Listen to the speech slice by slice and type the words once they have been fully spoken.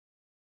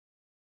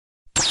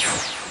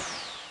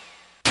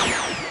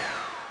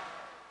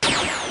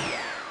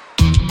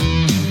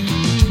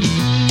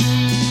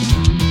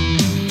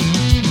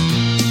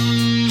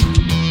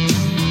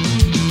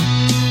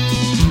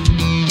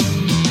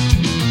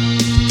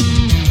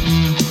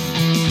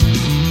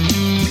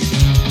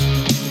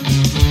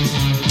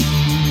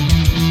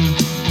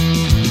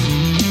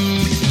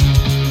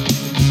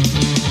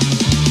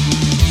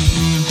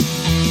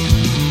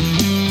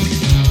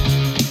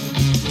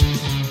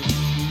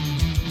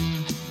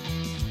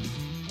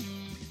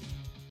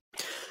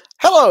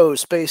Hello,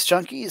 Space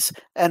Junkies,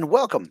 and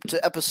welcome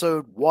to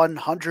episode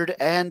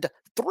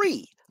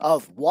 103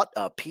 of What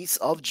a Piece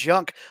of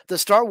Junk, the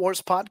Star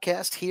Wars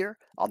podcast here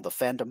on the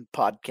Fandom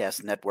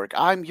Podcast Network.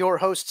 I'm your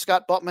host,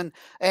 Scott Butman,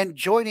 and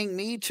joining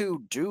me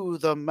to do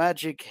the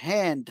magic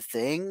hand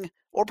thing,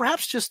 or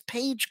perhaps just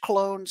page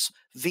clones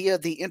via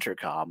the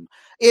intercom,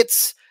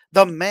 it's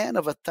the man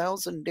of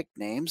 1,000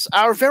 nicknames,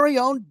 our very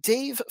own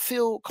Dave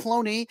Phil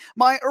Cloney,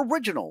 my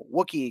original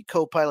Wookiee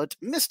co-pilot,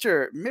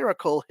 Mr.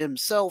 Miracle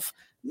himself,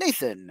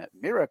 Nathan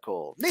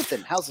Miracle.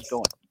 Nathan, how's it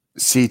going?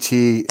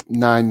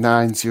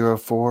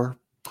 CT9904,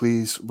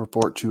 please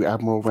report to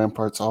Admiral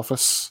Rampart's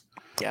office.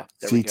 Yeah,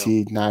 there we go.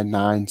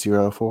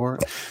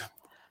 CT9904.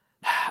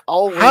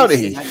 Always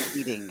Howdy.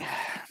 eating.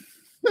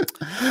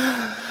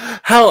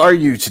 How are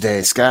you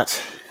today,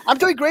 Scott? I'm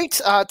doing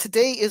great.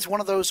 Today is one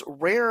of those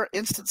rare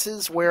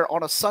instances where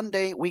on a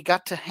Sunday we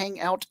got to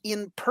hang out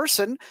in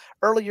person.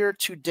 Earlier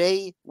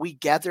today, we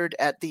gathered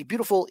at the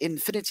beautiful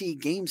Infinity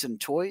Games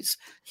and Toys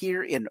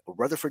here in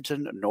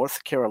Rutherfordton,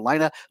 North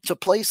Carolina, to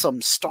play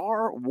some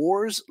Star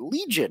Wars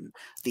Legion,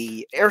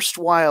 the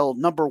erstwhile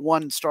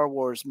 #1 Star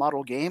Wars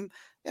model game,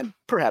 and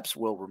perhaps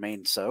will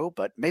remain so,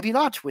 but maybe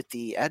not with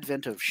the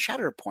advent of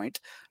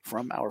Shatterpoint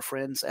from our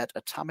friends at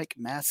Atomic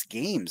Mass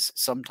Games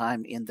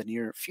sometime in the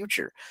near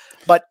future.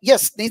 But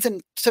yes,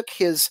 Nathan took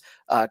his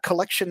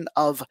collection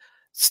of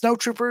Snow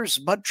Troopers,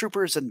 Mud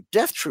Troopers, and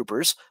Death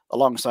Troopers,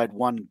 alongside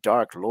one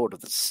Dark Lord of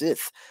the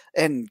Sith,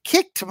 and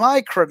kicked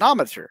my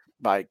chronometer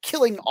by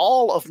killing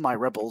all of my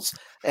rebels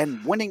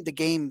and winning the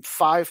game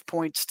 5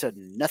 points to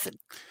nothing.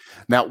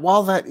 Now,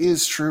 while that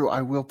is true,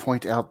 I will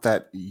point out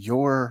that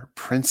your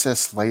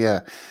Princess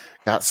Leia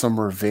got some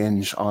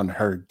revenge on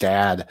her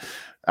dad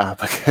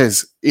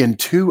because in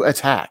 2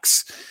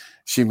 attacks,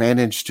 she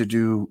managed to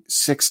do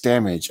 6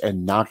 damage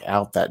and knock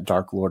out that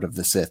Dark Lord of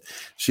the Sith.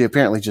 She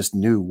apparently just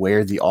knew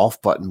where the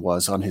off button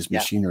was on his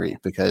machinery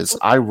because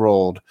I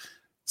rolled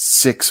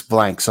 6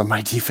 blanks on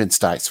my defense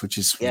dice, which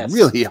is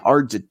really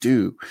hard to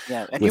do.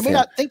 Yeah, and you may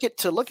not think it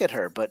to look at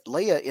her, but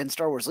Leia in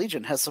Star Wars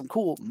Legion has some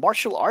cool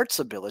martial arts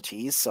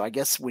abilities. So I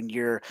guess when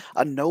you're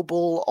a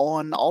noble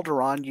on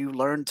Alderaan, you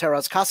learn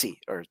Teras Kasi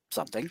or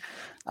something.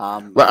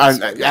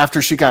 After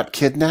she got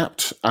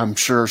kidnapped, I'm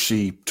sure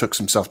she took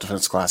some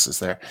self-defense classes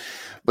there.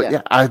 But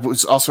yeah, I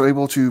was also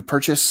able to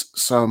purchase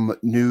some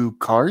new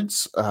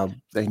cards, a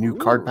new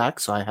card pack.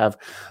 So I have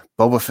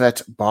Boba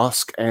Fett,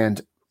 Bosk,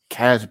 and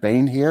Cad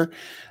Bane here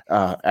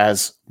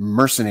as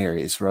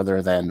mercenaries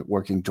rather than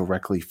working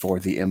directly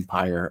for the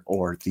Empire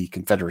or the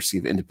Confederacy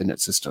of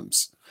Independent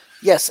Systems.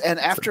 Yes,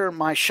 and after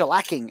my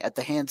shellacking at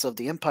the hands of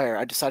the Empire,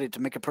 I decided to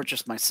make a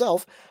purchase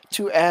myself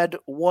to add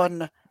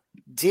one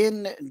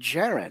Din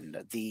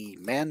Djarin, the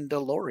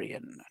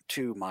Mandalorian,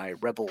 to my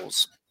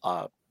Rebels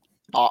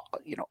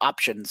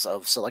options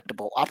of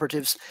selectable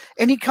operatives,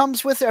 and he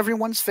comes with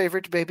everyone's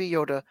favorite Baby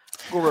Yoda,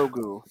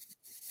 Grogu.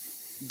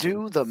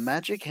 Do the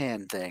magic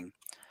hand thing.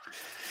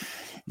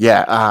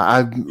 Yeah,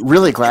 I'm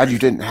really glad you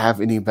didn't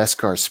have any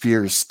Beskar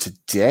Spears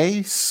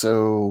today,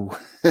 so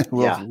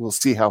we'll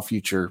see how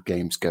future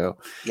games go.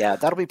 Yeah,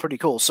 that'll be pretty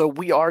cool. So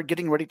we are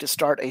getting ready to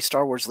start a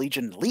Star Wars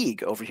Legion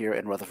League over here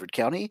in Rutherford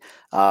County,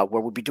 where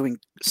we'll be doing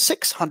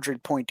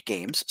 600-point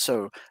games,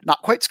 so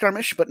not quite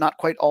skirmish, but not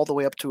quite all the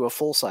way up to a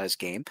full-size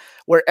game,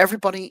 where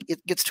everybody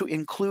gets to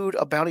include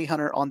a bounty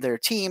hunter on their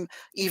team,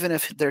 even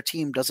if their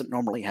team doesn't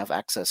normally have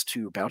access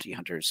to bounty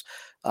hunters.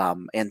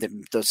 And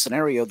the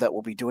scenario that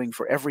we'll be doing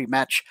for every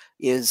match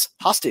is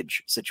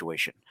hostage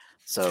situation.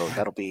 So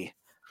that'll be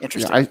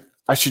interesting. Yeah,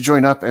 I should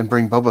join up and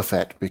bring Boba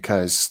Fett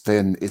because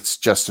then it's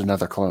just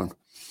another clone.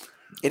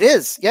 It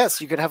is.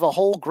 Yes, you could have a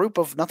whole group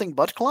of nothing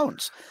but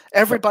clones.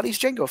 Everybody's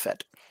Jango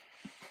Fett.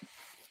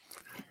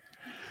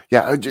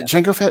 Yeah,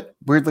 Jango Fett,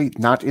 weirdly,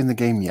 not in the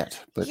game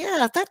yet. But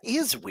yeah, that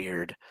is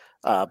weird.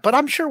 But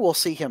I'm sure we'll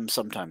see him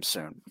sometime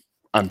soon.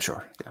 I'm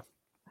sure, yeah.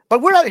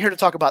 But we're not here to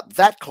talk about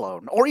that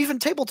clone, or even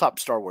tabletop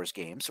Star Wars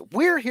games.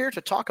 We're here to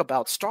talk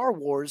about Star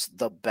Wars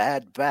The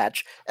Bad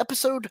Batch,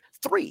 Episode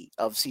 3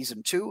 of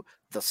Season 2,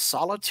 The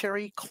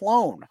Solitary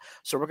Clone.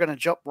 So we're going to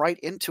jump right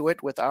into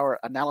it with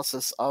our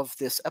analysis of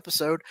this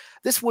episode.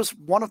 This was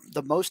one of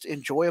the most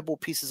enjoyable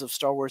pieces of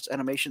Star Wars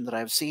animation that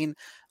I've seen,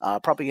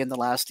 probably in the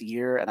last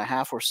year and a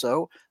half or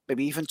so,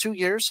 maybe even 2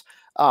 years.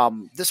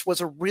 This was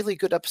a really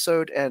good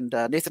episode, and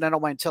Nathan, I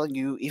don't mind telling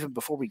you, even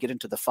before we get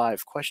into the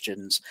 5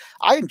 questions,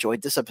 I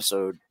enjoyed this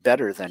episode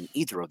better than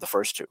either of the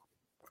first 2.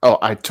 Oh,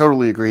 I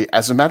totally agree.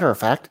 As a matter of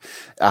fact,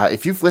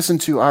 if you've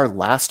listened to our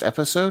last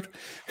episode,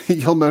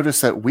 you'll notice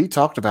that we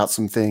talked about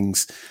some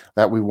things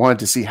that we wanted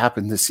to see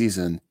happen this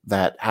season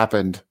that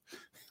happened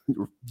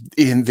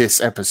in this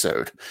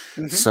episode.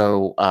 Mm-hmm.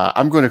 So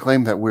I'm going to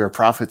claim that we're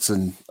prophets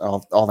and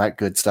all that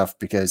good stuff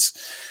because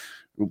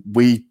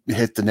we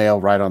hit the nail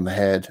right on the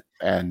head,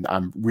 and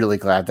I'm really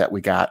glad that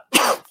we got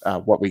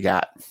what we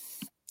got.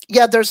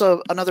 Yeah, there's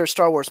another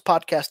Star Wars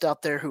podcast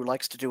out there who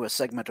likes to do a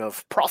segment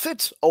of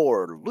Prophet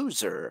or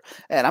Loser.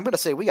 And I'm going to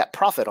say we got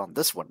Prophet on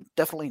this one.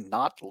 Definitely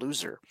not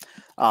Loser.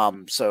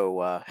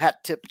 So hat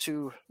tip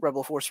to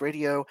Rebel Force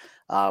Radio.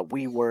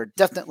 We were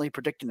definitely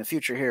predicting the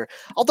future here.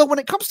 Although when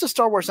it comes to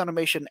Star Wars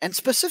animation, and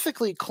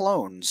specifically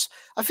clones,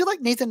 I feel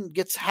like Nathan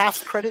gets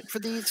half credit for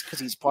these because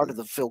he's part of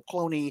the Phil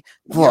Cloney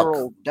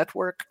neural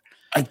network.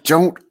 I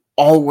don't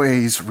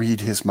always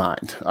read his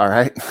mind, all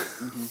right?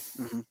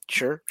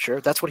 Sure.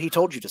 That's what he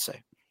told you to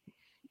say.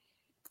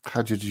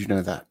 How did you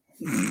know that?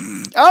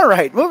 All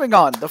right, moving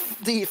on.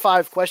 The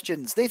 5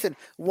 questions. Nathan,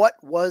 what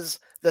was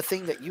the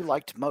thing that you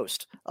liked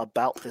most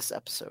about this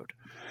episode?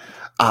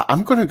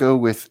 I'm going to go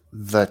with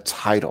the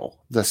title,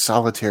 The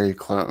Solitary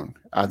Clone.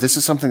 This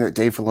is something that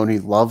Dave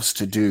Filoni loves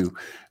to do.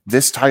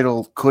 This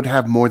title could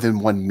have more than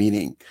one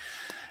meaning.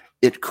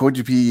 It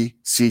could be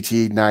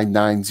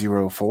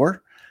CT-9904.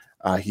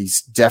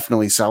 He's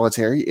definitely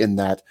solitary in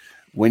that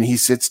when he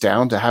sits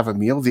down to have a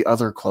meal, the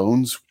other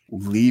clones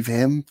leave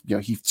him.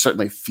 He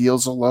certainly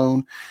feels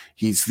alone.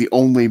 He's the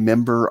only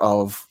member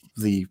of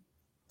the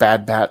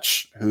Bad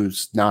Batch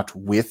who's not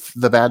with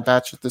the Bad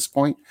Batch at this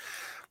point.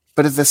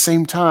 But at the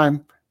same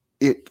time,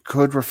 it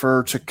could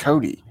refer to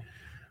Cody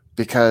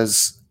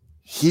because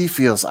he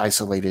feels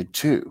isolated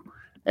too.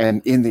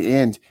 And in the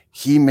end,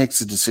 he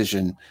makes a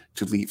decision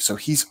to leave. So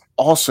he's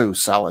also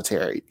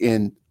solitary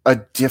in a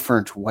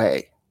different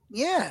way.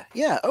 Yeah.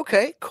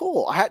 Okay,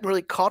 cool. I hadn't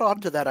really caught on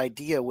to that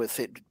idea with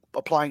it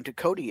applying to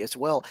Cody as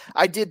well.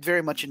 I did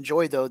very much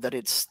enjoy, though, that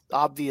it's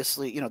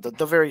obviously,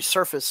 the very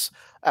surface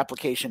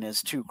application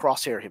is to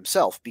Crosshair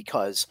himself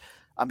because,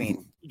 I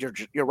mean,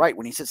 you're right.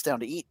 When he sits down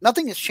to eat,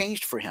 nothing has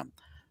changed for him.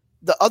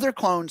 The other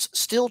clones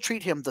still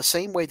treat him the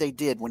same way they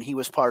did when he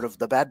was part of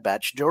the Bad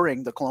Batch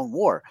during the Clone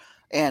War.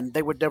 And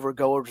they would never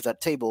go over to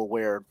that table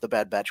where the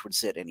Bad Batch would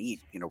sit and eat.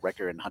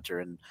 Wrecker and Hunter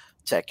and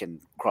Tech and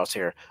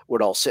Crosshair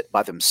would all sit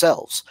by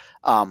themselves.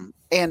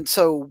 And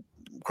so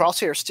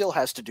Crosshair still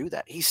has to do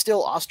that. He's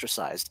still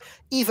ostracized,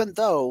 even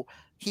though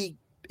he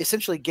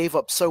essentially gave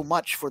up so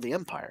much for the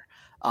Empire.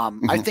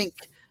 I think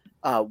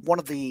one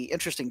of the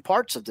interesting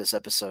parts of this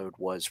episode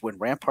was when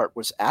Rampart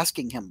was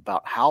asking him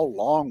about how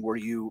long were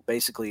you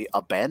basically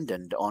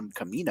abandoned on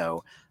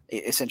Kamino,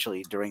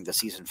 essentially during the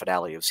season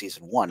finale of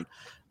season 1.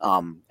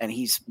 And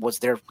was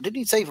there, didn't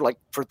he say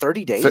for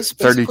 30 days?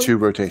 32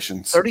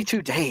 rotations.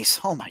 32 days.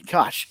 Oh my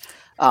gosh.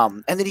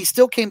 And then he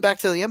still came back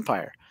to the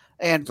Empire.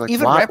 And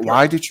even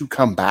why did you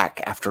come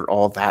back after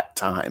all that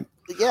time?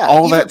 Yeah.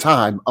 That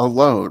time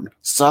alone,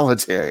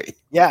 solitary.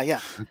 Yeah.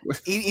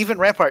 Even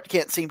Rampart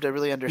can't seem to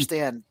really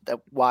understand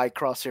why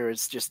Crosshair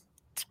is just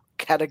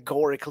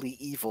categorically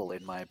evil,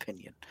 in my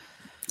opinion.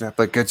 Yeah,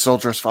 but good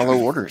soldiers follow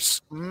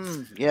orders.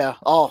 Yeah.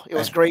 Oh, it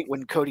was great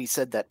when Cody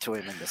said that to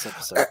him in this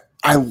episode.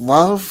 I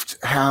loved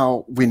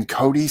how when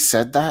Cody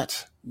said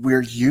that,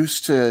 we're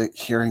used to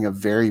hearing a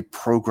very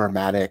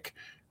programmatic,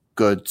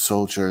 good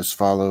soldiers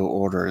follow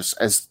orders,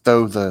 as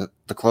though the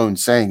clone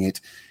saying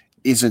it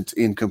isn't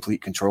in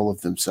complete control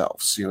of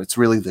themselves. It's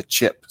really the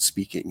chip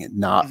speaking and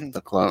not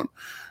the clone.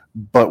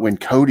 But when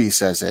Cody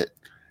says it,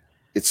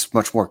 it's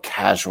much more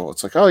casual.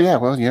 It's like, oh yeah,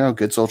 well,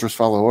 good soldiers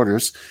follow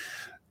orders.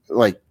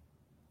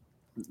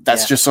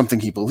 That's just something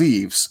he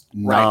believes,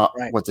 not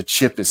what the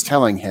chip is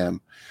telling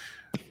him.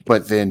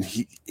 But then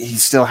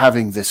he's still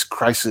having this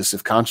crisis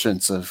of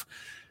conscience of,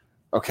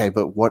 okay,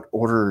 but what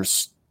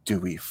orders do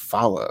we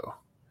follow?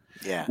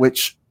 Yeah.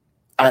 Which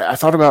I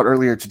thought about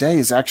earlier today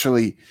is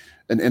actually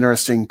an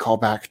interesting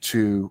callback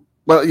to,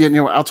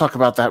 I'll talk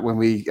about that when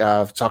we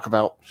talk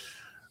about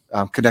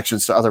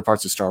connections to other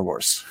parts of Star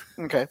Wars.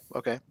 Okay.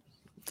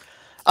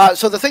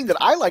 So the thing that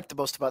I liked the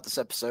most about this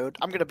episode,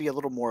 I'm going to be a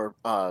little more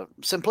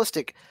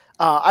simplistic.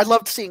 I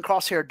loved seeing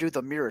Crosshair do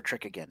the mirror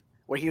trick again,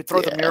 where he would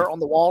throw the mirror on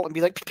the wall and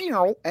be like,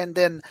 pew, and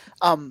then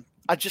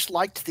I just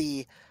liked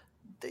you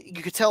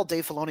could tell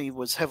Dave Filoni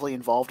was heavily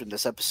involved in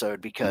this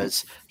episode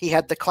because he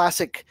had the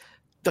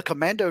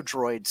commando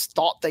droids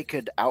thought they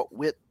could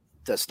outwit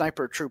the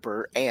sniper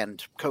trooper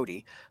and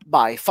Cody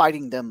by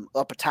fighting them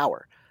up a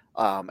tower.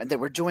 And they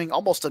were doing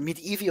almost a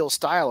medieval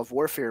style of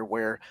warfare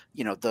where,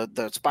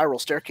 the spiral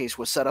staircase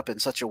was set up in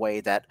such a way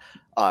that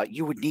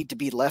you would need to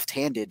be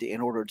left-handed in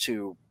order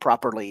to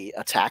properly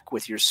attack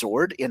with your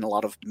sword in a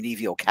lot of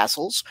medieval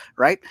castles,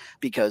 right?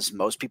 Because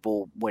most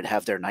people would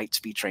have their knights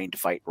be trained to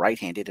fight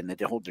right-handed and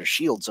they'd hold their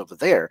shields over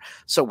there.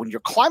 So when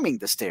you're climbing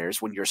the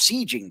stairs, when you're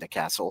sieging the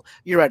castle,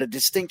 you're at a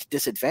distinct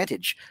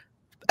disadvantage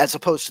as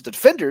opposed to the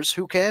defenders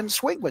who can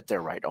swing with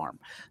their right arm.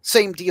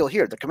 Same deal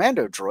here. The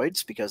commando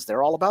droids, because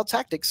they're all about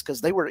tactics,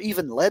 because they were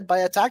even led by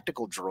a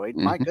tactical droid.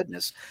 My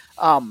goodness.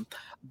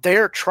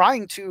 They're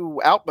trying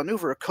to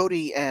outmaneuver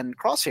Cody and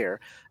Crosshair,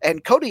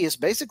 and Cody is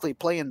basically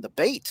playing the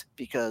bait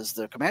because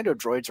the commando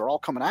droids are all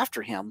coming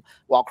after him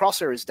while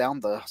Crosshair is down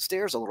the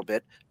stairs a little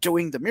bit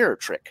doing the mirror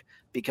trick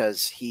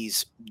because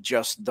he's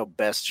just the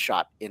best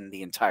shot in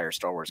the entire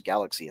Star Wars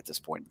galaxy at this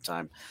point in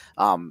time.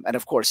 And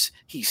of course,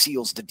 he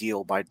seals the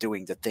deal by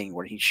doing the thing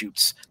where he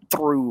shoots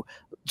through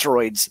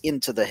droids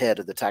into the head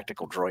of the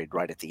tactical droid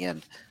right at the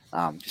end.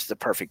 Just the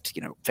perfect,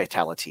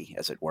 fatality,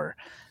 as it were.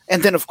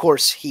 And then, of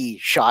course, he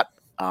shot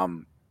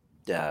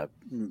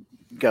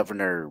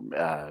Governor.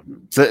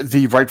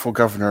 The rightful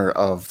governor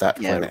of that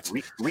planet.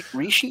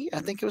 Rishi, I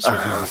think it was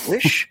her.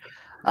 Rish.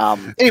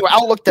 Anyway,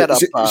 I'll look that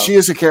up. She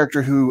is a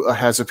character who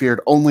has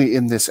appeared only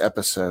in this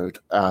episode.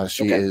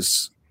 She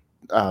is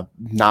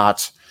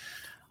not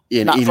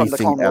in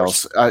anything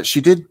else.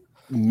 She did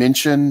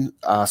mention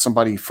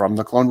somebody from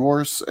the Clone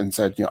Wars and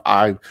said,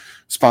 I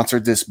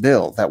sponsored this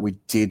bill that we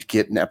did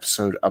get an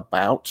episode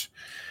about,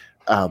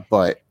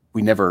 but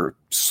we never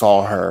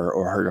saw her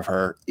or heard of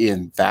her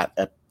in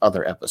that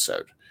other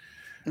episode.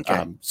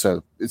 Okay.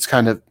 So it's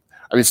kind of,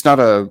 it's not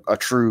a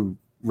true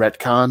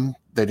retcon.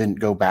 They didn't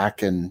go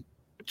back and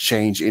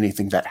change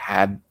anything that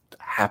had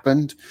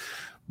happened,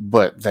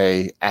 but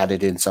they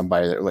added in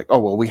somebody that were like, oh,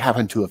 well, we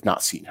happen to have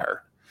not seen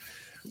her.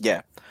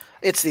 Yeah.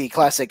 It's the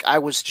classic, I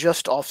was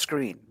just off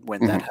screen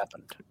when that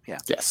happened. Yeah.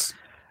 Yes.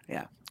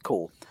 Yeah.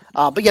 Cool.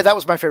 But yeah, that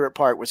was my favorite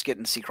part, was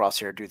getting to see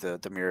Crosshair do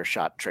the mirror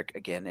shot trick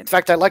again. In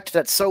fact, I liked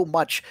that so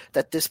much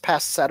that this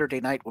past Saturday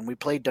night when we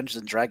played Dungeons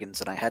and Dragons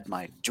and I had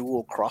my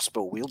dual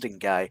crossbow wielding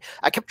guy,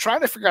 I kept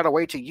trying to figure out a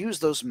way to use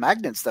those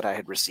magnets that I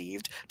had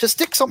received to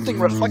stick something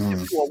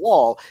reflective to a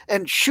wall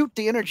and shoot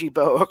the energy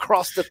bow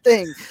across the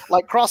thing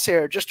like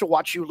Crosshair, just to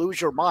watch you lose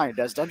your mind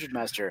as Dungeon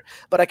Master.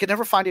 But I could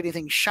never find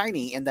anything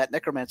shiny in that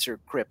Necromancer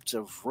Crypt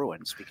of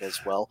Ruins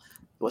because, well,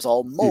 it was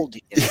all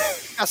moldy and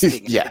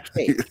disgusting. Yeah.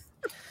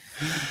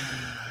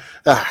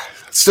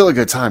 Still a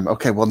good time.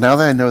 Okay, well, now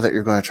that I know that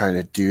you're going to try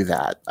to do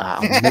that,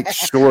 I'll make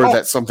sure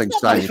that something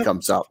shiny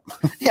comes up.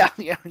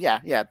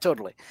 Yeah,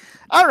 totally.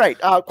 All right,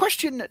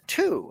 question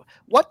 2.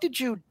 What did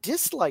you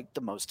dislike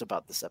the most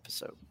about this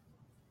episode?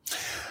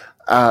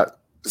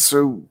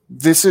 So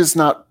this is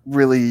not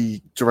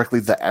really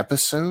directly the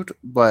episode,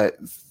 but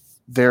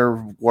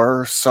there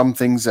were some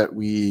things that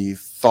we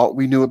thought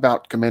we knew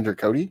about Commander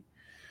Cody.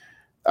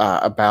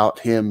 About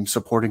him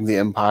supporting the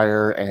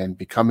Empire and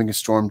becoming a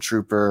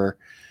stormtrooper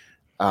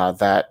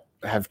that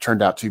have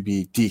turned out to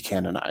be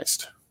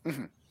decanonized.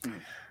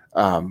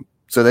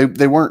 So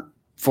they weren't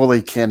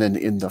fully canon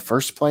in the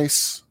first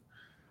place,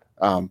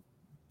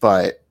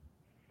 but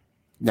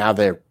now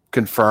they're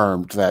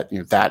confirmed that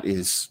that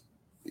is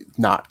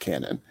not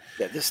canon.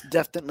 Yeah, this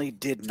definitely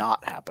did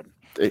not happen.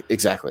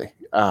 Exactly.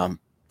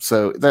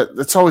 So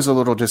that's always a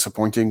little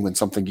disappointing when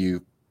something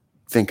you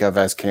think of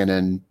as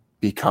canon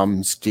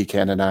becomes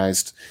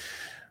decanonized,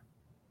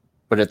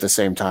 but at the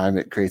same time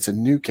it creates a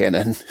new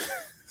canon.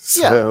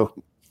 So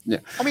yeah,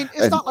 I mean,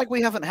 it's not like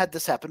we haven't had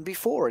this happen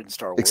before in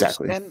Star Wars.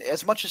 Exactly. And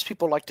as much as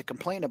people like to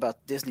complain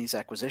about Disney's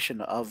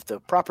acquisition of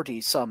the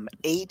property some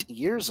 8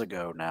 years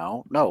ago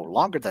now, no,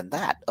 longer than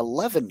that,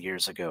 11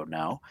 years ago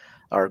now,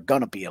 or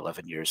gonna be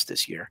 11 years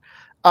this year.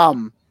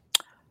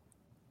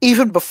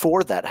 Even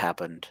before that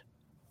happened,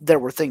 there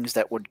were things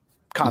that would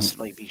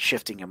constantly be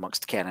shifting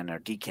amongst canon or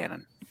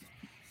decanon.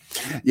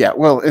 Yeah,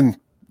 well, and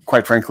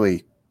quite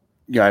frankly,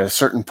 at a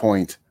certain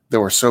point, there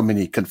were so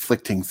many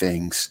conflicting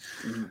things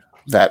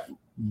that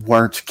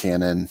weren't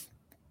canon,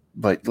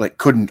 but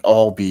couldn't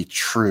all be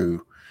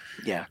true.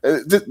 Yeah,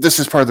 this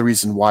is part of the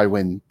reason why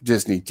when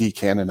Disney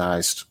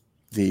decanonized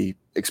the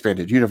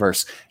expanded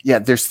universe,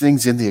 there's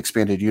things in the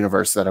expanded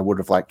universe that I would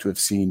have liked to have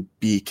seen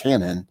be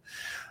canon,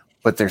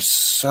 but there's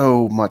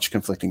so much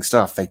conflicting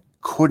stuff they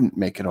couldn't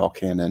make it all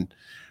canon.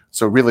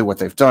 So really what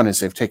they've done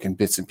is they've taken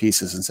bits and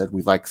pieces and said,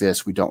 we like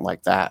this, we don't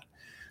like that.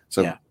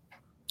 So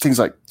things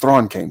like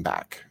Thrawn came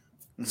back.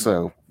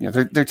 So,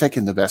 they're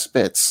taking the best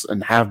bits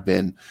and have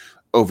been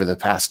over the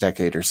past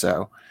decade or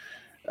so.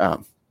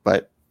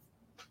 But,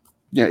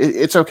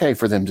 it's okay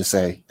for them to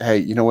say, hey,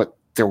 you know what?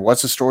 There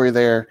was a story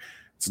there.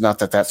 It's not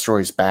that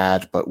story is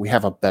bad, but we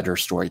have a better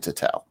story to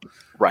tell.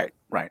 Right.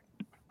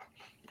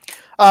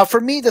 For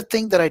me, the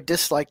thing that I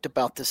disliked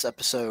about this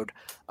episode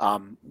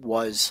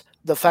was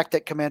the fact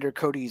that Commander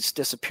Cody's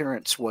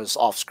disappearance was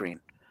off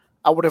screen.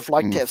 I would have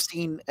liked to have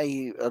seen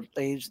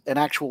an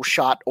actual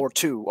shot or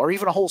two, or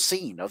even a whole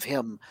scene of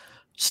him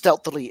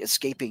stealthily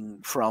escaping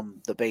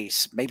from the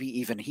base. Maybe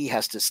even he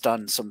has to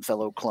stun some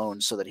fellow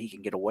clones so that he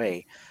can get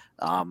away.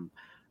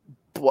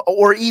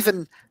 Or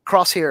even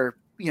Crosshair,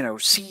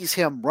 sees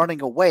him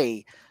running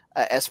away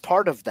as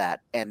part of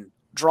that and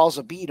draws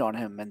a bead on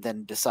him and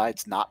then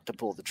decides not to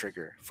pull the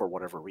trigger for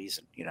whatever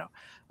reason,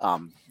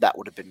 that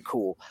would have been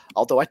cool.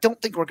 Although I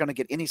don't think we're going to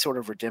get any sort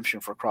of redemption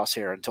for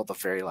Crosshair until the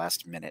very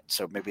last minute.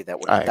 So maybe that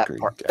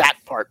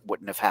part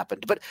wouldn't have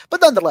happened. But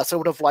nonetheless, I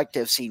would have liked to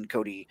have seen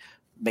Cody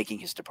making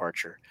his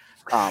departure.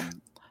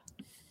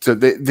 So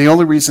the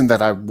only reason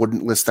that I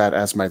wouldn't list that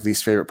as my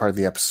least favorite part of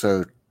the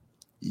episode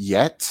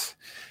yet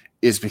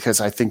is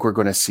because I think we're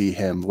going to see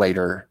him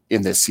later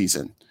in this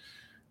season.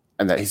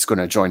 And that he's going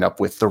to join up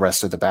with the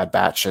rest of the Bad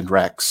Batch and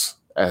Rex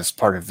as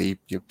part of the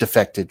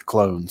defected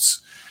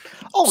clones.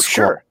 Oh,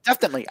 sure.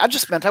 Definitely. I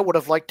just meant I would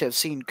have liked to have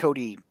seen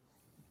Cody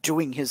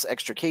doing his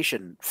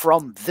extrication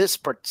from this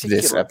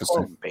particular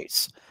clone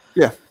base.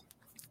 Yeah.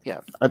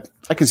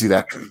 I can see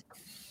that.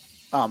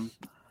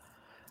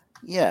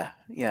 Yeah,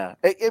 yeah.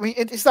 I mean,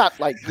 it's not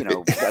like,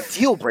 a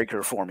deal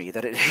breaker for me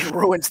that it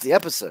ruins the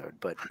episode,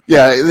 but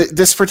Yeah,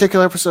 this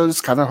particular episode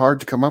is kind of hard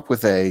to come up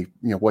with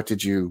what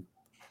did you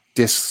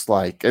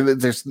dislike? And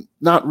there's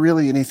not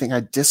really anything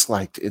I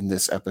disliked in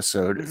this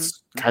episode.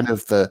 It's kind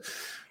of the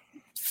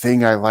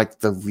thing I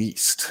liked the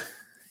least,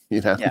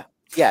 Yeah,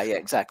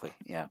 exactly.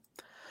 Yeah.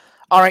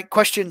 All right,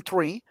 question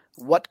 3.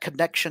 What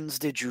connections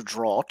did you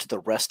draw to the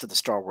rest of the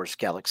Star Wars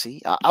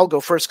galaxy? I'll go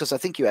first because I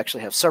think you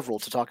actually have several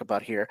to talk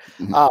about here.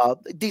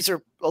 These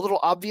are a little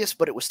obvious,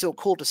 but it was still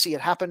cool to see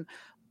it happen.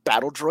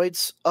 Battle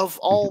droids of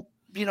all,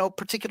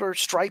 particular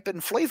stripe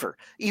and flavor,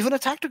 even a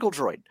tactical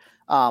droid.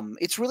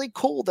 It's really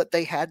cool that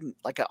they had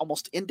like an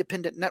almost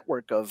independent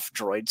network of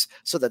droids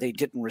so that they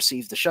didn't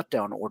receive the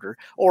shutdown order.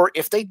 Or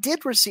if they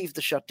did receive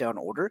the shutdown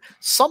order,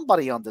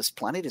 somebody on this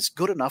planet is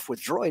good enough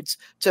with droids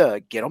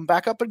to get them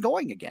back up and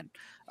going again.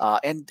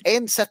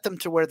 And set them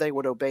to where they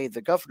would obey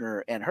the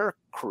governor and her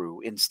crew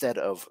instead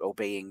of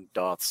obeying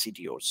Darth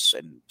Sidious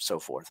and so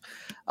forth,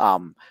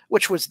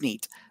 which was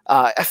neat.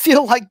 I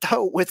feel like,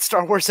 though, with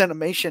Star Wars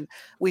animation,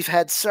 we've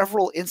had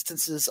several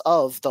instances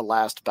of the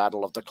last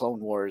Battle of the Clone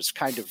Wars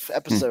kind of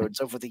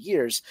episodes over the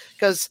years,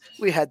 because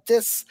we had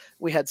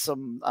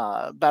some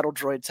battle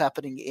droids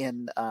happening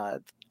in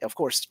of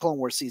course, Clone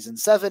Wars Season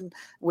 7,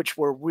 which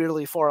were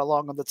really far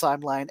along on the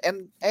timeline.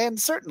 And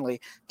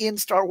certainly in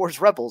Star Wars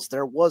Rebels,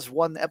 there was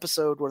one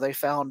episode where they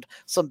found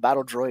some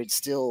battle droids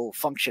still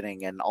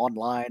functioning and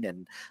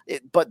online.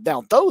 But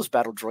now those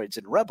battle droids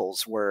in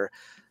Rebels were...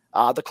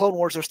 the Clone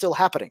Wars are still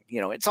happening.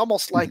 It's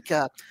almost like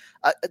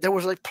there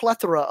was a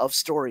plethora of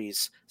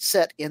stories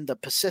set in the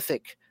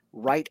Pacific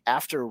right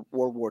after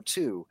World War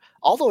II,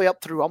 all the way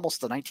up through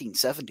almost the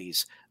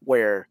 1970s,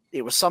 where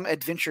it was some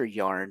adventure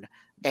yarn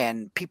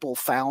and people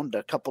found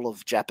a couple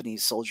of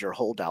Japanese soldier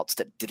holdouts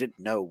that didn't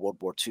know World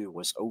War II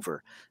was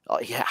over,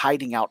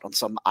 hiding out on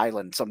some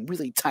island, some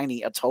really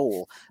tiny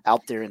atoll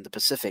out there in the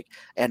Pacific.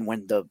 And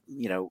when the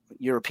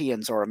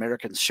Europeans or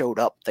Americans showed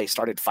up, they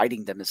started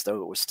fighting them as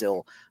though it was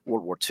still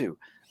World War II.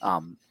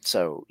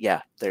 So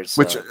yeah, there's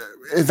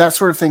that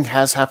sort of thing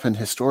has happened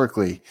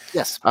historically.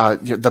 Yes,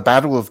 the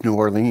Battle of New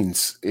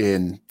Orleans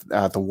in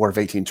the War of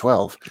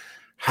 1812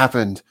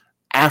 happened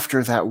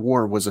after that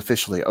war was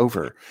officially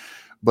over.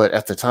 But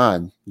at the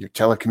time, your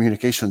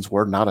telecommunications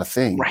were not a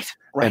thing. Right.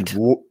 And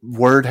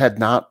word had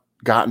not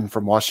gotten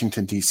from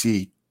Washington,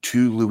 D.C.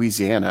 to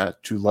Louisiana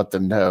to let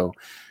them know,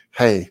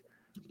 hey,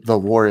 the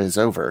war is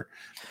over.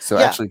 So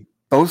actually,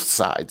 both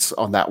sides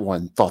on that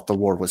one thought the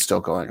war was still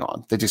going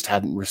on. They just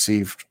hadn't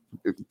received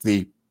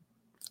the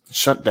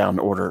shutdown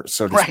order,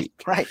 so to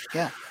speak. Right,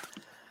 yeah.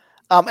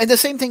 And the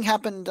same thing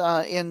happened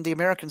in the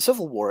American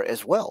Civil War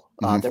as well.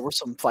 There was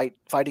some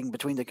fighting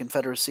between the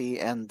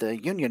Confederacy and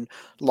the Union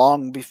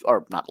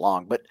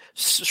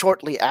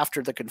shortly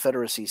after the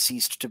Confederacy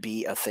ceased to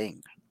be a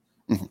thing.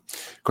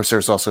 Of course,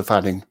 there's also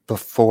fighting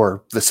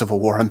before the Civil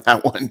War on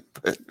that one.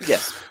 But,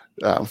 yes.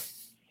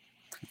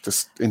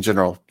 Just in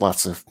general,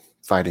 lots of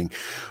fighting.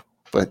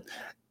 But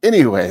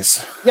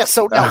anyways. Yeah,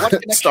 so now what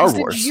connections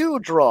did you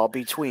draw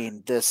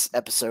between this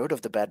episode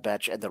of The Bad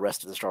Batch and the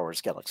rest of the Star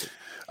Wars galaxy?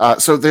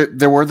 So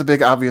there were the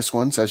big obvious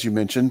ones, as you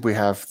mentioned. We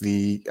have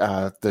the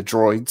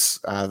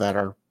droids that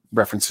are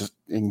referencing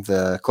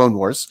the Clone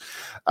Wars.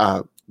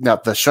 Now,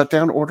 the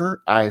shutdown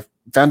order, I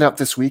found out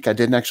this week. I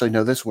didn't actually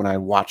know this when I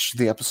watched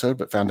the episode,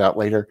 but found out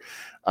later.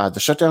 The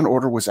shutdown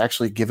order was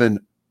actually given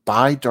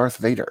by Darth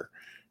Vader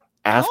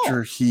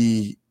after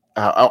he,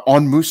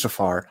 on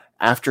Mustafar,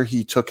 after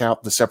he took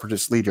out the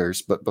Separatist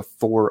leaders, but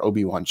before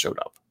Obi-Wan showed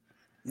up.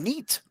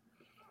 Neat.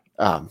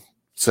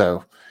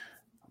 So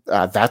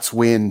that's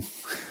when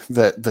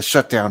the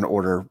shutdown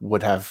order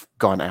would have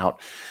gone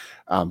out.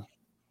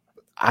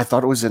 I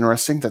thought it was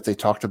interesting that they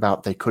talked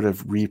about they could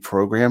have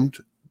reprogrammed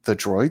the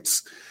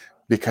droids,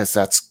 because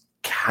that's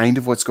kind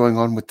of what's going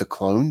on with the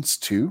clones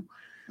too.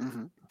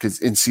 Because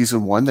in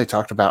season 1, they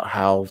talked about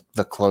how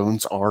the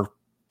clones are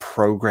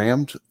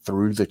programmed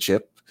through the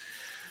chip.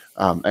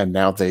 And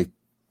now they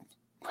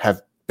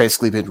have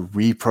basically been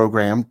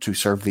reprogrammed to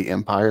serve the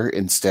Empire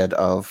instead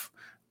of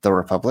the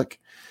Republic.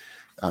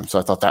 So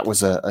I thought that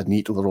was a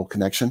neat little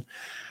connection.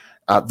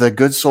 The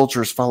good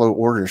soldiers follow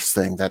orders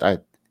thing that I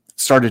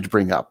started to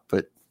bring up,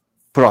 but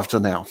put off till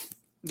now.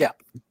 Yeah.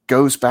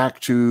 Goes back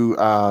to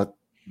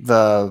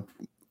the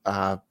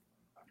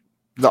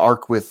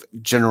arc with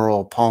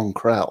General Pong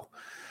Krell,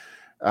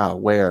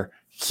 where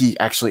he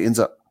actually ends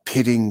up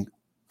pitting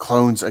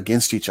clones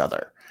against each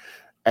other.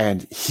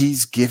 And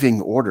he's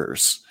giving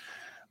orders,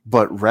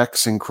 but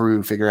Rex and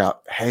crew figure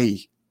out,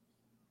 hey,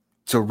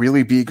 to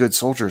really be good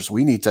soldiers,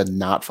 we need to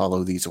not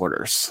follow these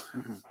orders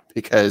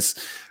because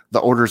the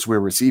orders we're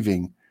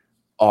receiving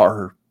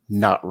are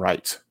not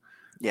right.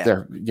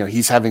 Yeah.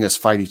 He's having us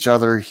fight each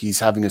other. He's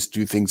having us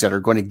do things that are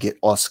going to get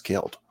us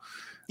killed.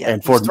 Yeah,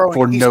 and for no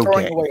gain. He's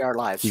throwing away our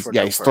lives.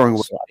 He's throwing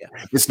away. Yeah.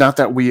 It's not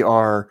that we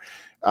are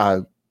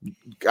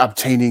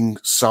obtaining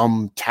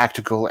some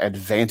tactical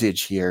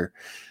advantage here.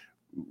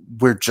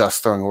 We're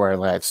just throwing away our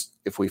lives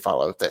if we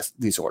follow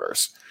these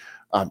orders.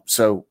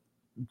 So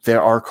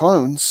there are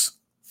clones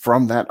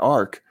from that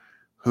arc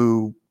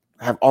who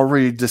have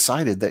already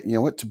decided that, you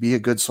know what, to be a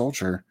good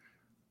soldier,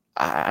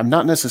 I'm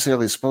not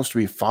necessarily supposed to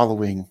be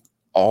following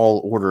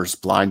all orders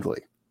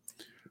blindly.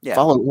 Yeah.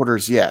 Follow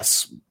orders,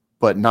 yes,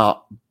 but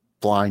not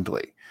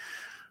blindly.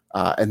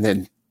 And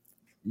then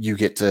you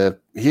get to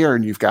here,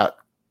 and you've got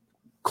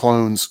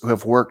clones who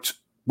have worked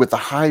with the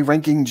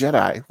high-ranking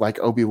Jedi like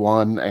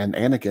Obi-Wan and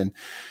Anakin,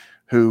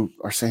 who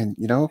are saying,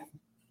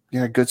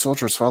 good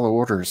soldiers follow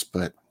orders,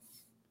 but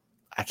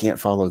I can't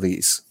follow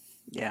these.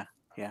 Yeah,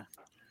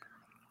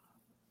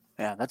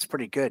 that's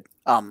pretty good.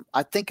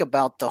 I think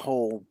about the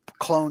whole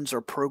clones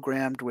are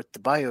programmed with the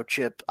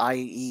biochip,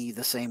 i.e.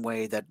 the same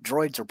way that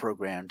droids are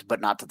programmed,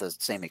 but not to the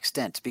same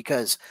extent,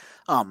 because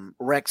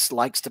Rex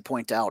likes to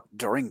point out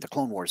during the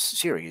Clone Wars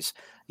series,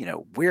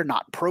 we're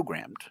not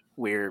programmed.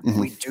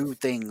 We do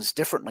things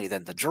differently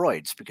than the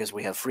droids because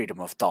we have freedom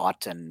of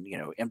thought and,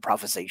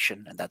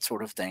 improvisation and that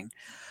sort of thing.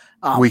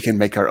 We can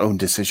make our own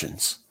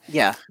decisions.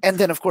 Yeah. And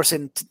then, of course,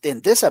 in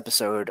this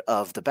episode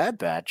of The Bad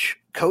Batch,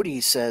 Cody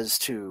says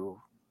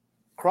to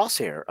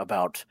Crosshair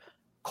about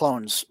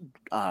clones,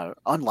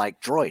 unlike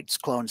droids,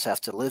 clones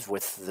have to live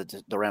with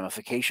the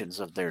ramifications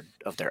of their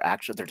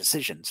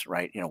decisions,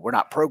 right? We're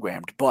not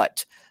programmed,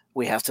 but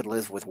we have to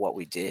live with what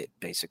we did,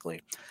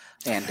 basically.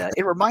 And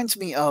it reminds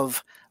me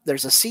of,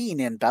 there's a scene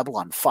in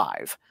Babylon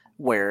 5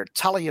 where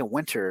Talia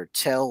Winter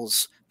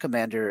tells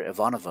Commander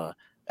Ivanova,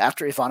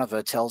 after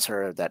Ivanova tells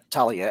her that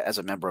Talia, as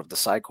a member of the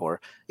Psi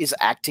Corps, is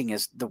acting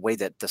as the way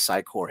that the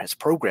Psi Corps has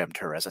programmed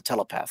her as a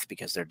telepath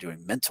because they're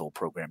doing mental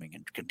programming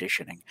and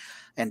conditioning.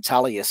 And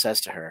Talia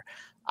says to her,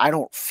 I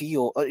don't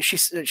feel... She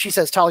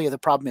says, Talia, the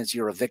problem is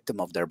you're a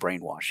victim of their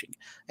brainwashing.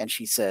 And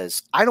she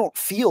says, I don't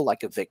feel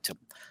like a victim.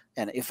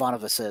 And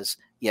Ivanova says,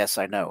 yes,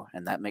 I know.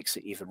 And that makes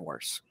it even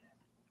worse.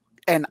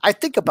 And I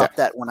think about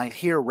that when I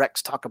hear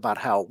Rex talk about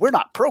how we're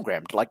not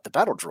programmed like the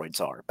battle droids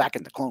are back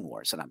in the Clone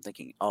Wars. And I'm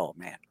thinking, oh,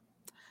 man.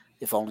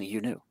 If only you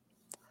knew.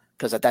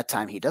 Because at that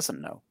time, he doesn't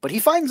know. But he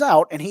finds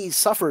out, and he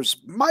suffers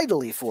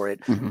mightily for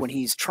it when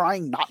he's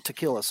trying not to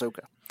kill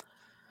Ahsoka.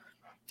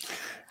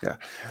 Yeah.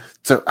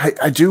 So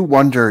I do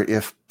wonder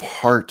if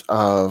part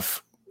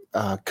of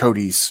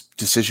Cody's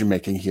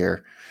decision-making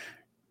here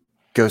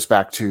goes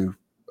back to,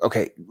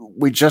 okay,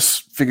 we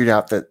just figured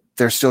out that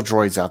there's still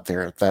droids out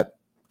there that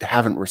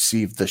haven't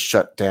received the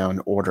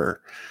shutdown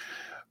order.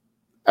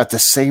 At the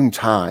same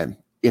time,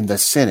 in the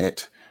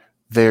Senate,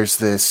 there's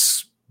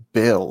this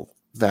bill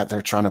that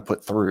they're trying to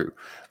put through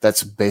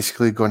that's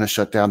basically going to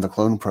shut down the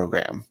clone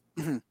program.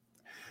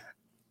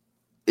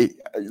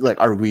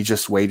 Are we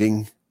just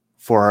waiting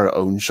for our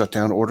own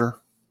shutdown order?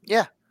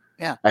 Yeah.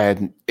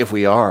 And if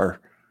we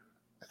are,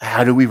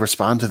 how do we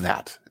respond to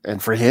that?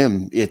 And for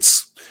him,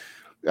 it's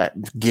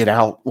get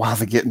out while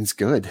the getting's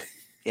good.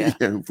 Yeah.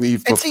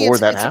 Leave before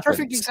that happens. It's a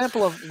perfect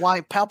example of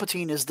why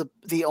Palpatine is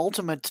the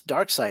ultimate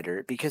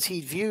Darksider, because he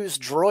views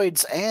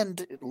droids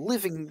and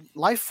living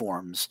life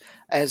forms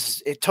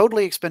as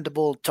totally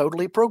expendable,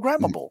 totally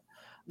programmable.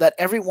 That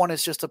everyone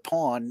is just a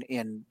pawn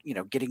in,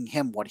 getting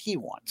him what he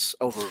wants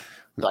over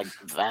like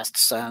vast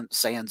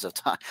sands of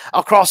time,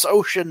 across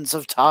oceans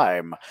of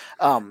time.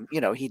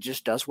 He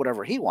just does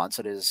whatever he wants.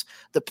 It is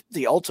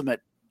the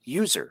ultimate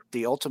user,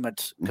 the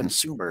ultimate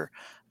consumer,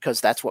 because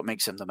that's what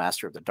makes him the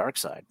master of the dark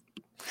side.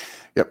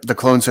 Yep, the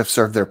clones have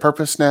served their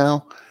purpose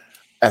now.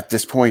 At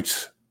this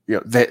point,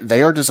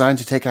 they are designed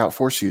to take out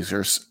Force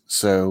users,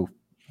 so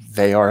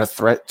they are a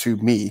threat to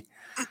me.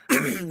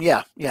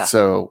 Yeah.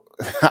 So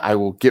I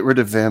will get rid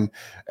of them,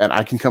 and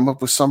I can come up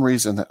with some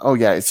reason that,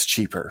 it's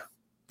cheaper.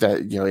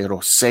 That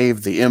it'll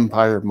save the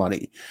Empire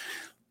money.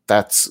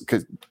 That's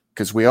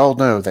because we all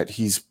know that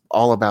he's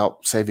all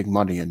about saving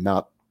money and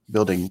not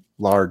building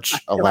large,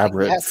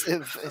 elaborate,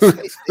 massive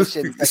space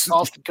stations that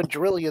cost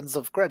quadrillions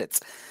of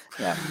credits.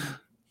 Yeah.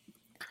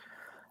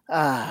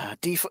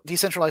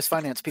 Decentralized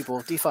finance,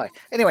 people, DeFi.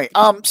 Anyway,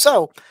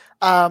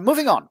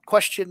 moving on.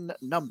 Question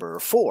number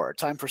 4.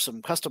 Time for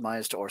some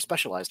customized or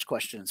specialized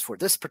questions for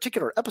this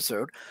particular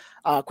episode.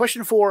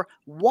 Question 4.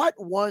 What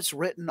was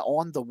written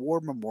on the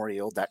war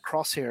memorial that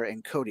Crosshair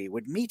and Cody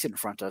would meet in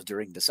front of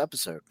during this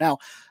episode? Now,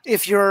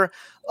 if you're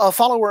a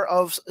follower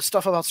of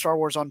stuff about Star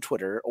Wars on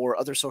Twitter or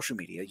other social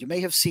media, you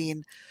may have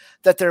seen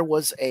that there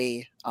was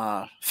a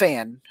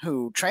fan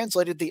who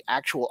translated the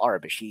actual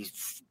Arabic. He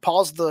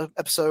paused the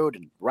episode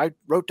and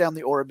wrote down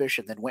the Arabic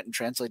and then went and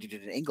translated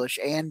it in English,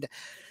 and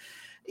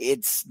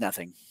it's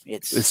nothing.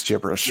 It's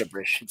gibberish.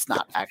 It's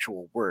not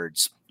actual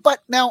words. But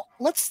now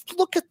let's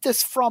look at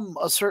this from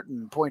a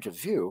certain point of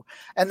view,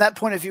 and that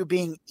point of view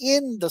being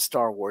in the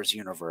Star Wars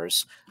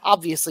universe.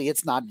 Obviously,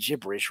 it's not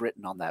gibberish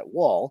written on that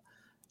wall.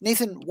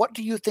 Nathan, what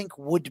do you think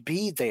would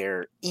be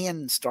there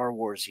in Star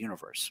Wars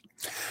universe?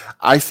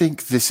 I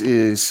think this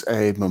is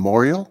a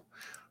memorial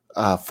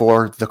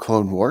for the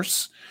Clone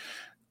Wars.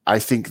 I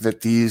think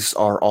that these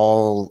are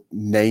all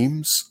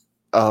names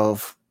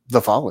of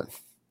the fallen.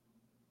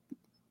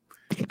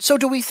 So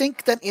do we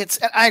think that it's,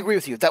 and I agree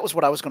with you, that was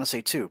what I was going to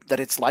say too, that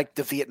it's like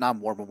the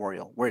Vietnam War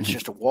Memorial, where it's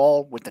just a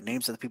wall with the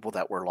names of the people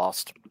that were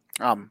lost.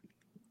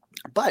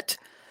 But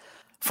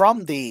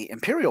From the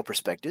Imperial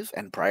perspective,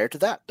 and prior to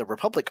that, the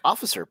Republic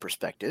officer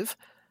perspective,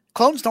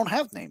 clones don't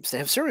have names. They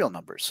have serial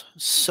numbers.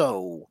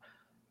 So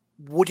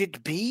would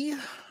it be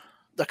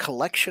the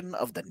collection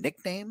of the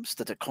nicknames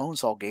that the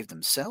clones all gave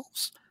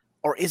themselves?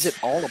 Or is it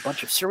all a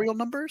bunch of serial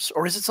numbers?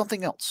 Or is it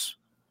something else?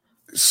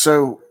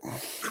 So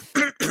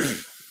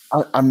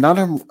I'm not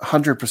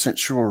 100%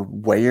 sure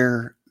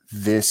where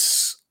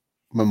this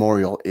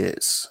memorial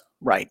is.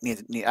 Right.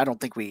 I don't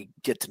think we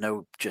get to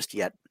know just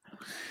yet.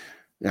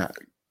 Yeah.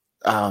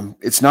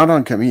 It's not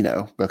on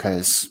Camino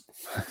because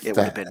it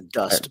would have been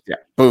dust. Yeah.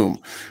 Boom.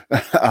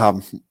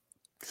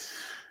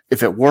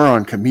 If it were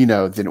on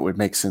Camino, then it would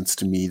make sense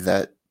to me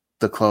that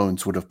the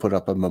clones would have put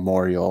up a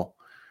memorial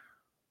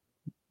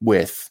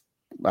with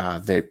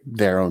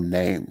their own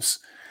names.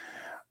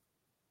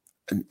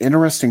 An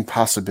interesting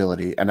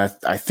possibility, and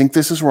I think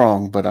this is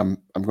wrong, but I'm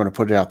going to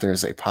put it out there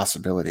as a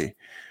possibility.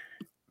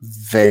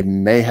 They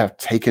may have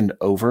taken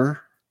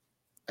over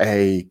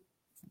a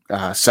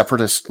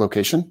separatist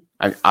location.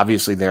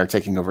 Obviously, they are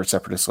taking over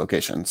separatist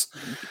locations.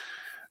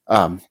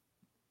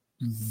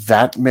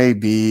 That may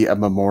be a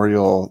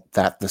memorial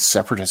that the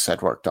separatists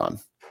had worked on,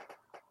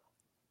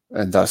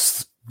 and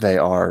thus they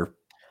are.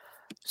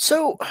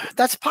 So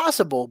that's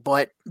possible,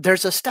 but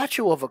there's a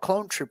statue of a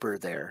clone trooper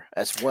there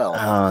as well.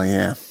 Oh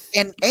yeah,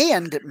 and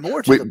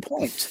more to the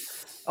point,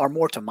 or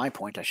more to my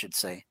point, I should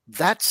say,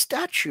 that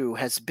statue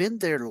has been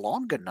there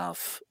long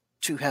enough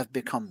to have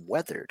become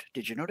weathered.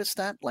 Did you notice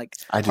that? Like,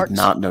 I did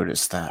not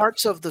notice that.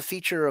 Parts of the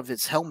feature of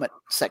its helmet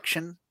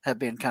section have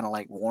been kind of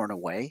like worn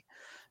away.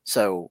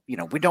 So,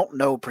 we don't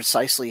know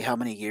precisely how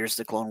many years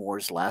the Clone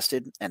Wars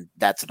lasted, and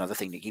that's another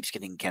thing that keeps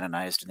getting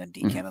canonized and then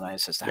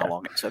decanonized as to how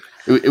long it took.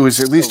 It was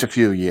at least a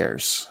few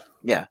years.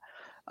 Yeah.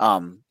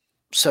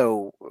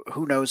 So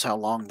who knows how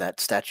long that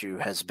statue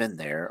has been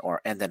there,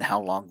 and then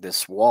how long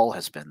this wall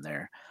has been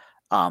there.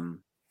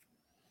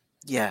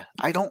 Yeah,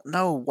 I don't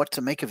know what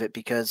to make of it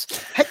because,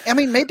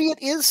 maybe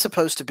it is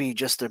supposed to be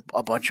just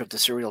a bunch of the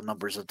serial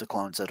numbers of the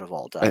clones that have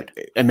all died.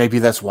 And maybe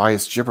that's why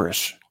it's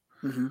gibberish.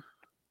 Mm-hmm.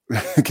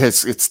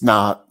 Because it's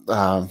not,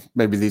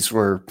 maybe these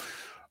were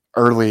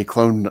early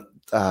clone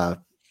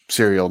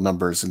serial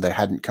numbers and they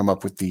hadn't come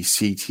up with the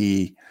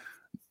CT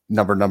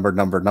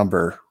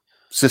number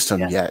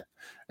system yet.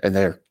 And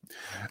they're,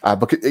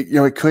 but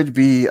it could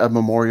be a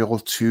memorial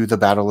to the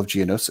Battle of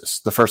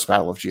Geonosis, the first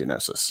Battle of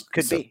Geonosis.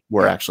 Could be.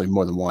 Were actually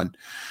more than one.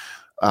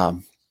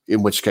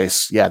 In which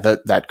case,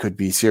 that could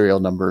be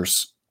serial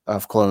numbers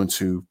of clones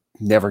who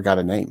never got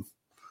a name.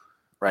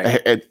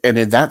 Right. And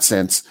in that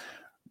sense,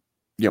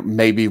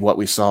 maybe what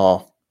we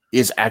saw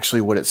is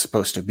actually what it's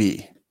supposed to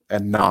be,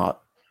 and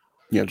not,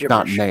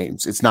 not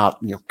names. It's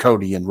not,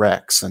 Cody and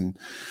Rex and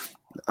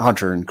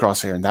Hunter and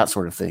Crosshair and that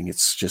sort of thing.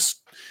 It's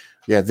just,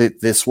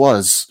 this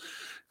was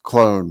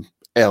clone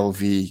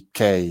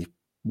LVK,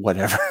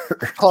 whatever.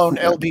 Clone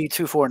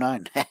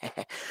LB249,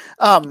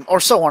 or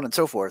so on and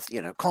so forth.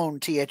 Clone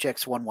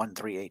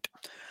THX1138.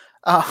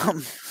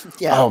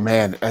 Yeah. Oh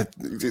man,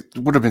 it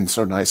would have been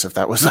so nice if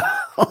that was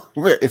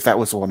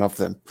one of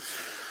them.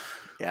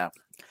 Yeah.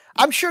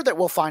 I'm sure that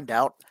we'll find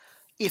out,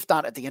 if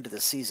not at the end of the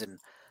season.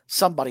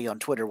 Somebody on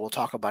Twitter will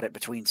talk about it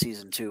between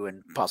season 2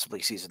 and possibly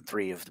season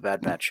 3 of the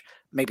Bad Batch.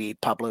 Maybe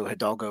Pablo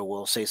Hidalgo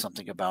will say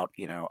something about,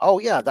 oh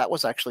yeah, that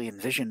was actually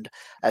envisioned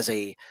as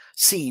a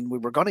scene we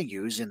were going to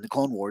use in the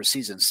Clone Wars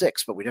season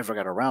 6, but we never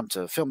got around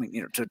to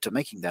filming, to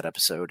making that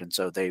episode. And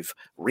so they've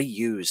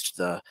reused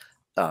the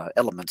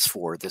elements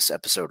for this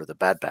episode of the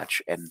Bad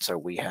Batch. And so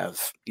we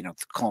have, the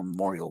Clone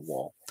Memorial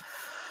Wall.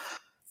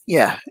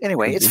 Yeah.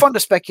 Anyway, it's fun to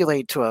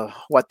speculate to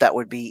what that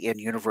would be in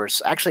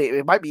universe. Actually,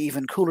 it might be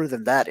even cooler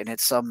than that, and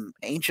it's some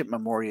ancient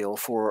memorial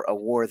for a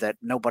war that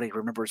nobody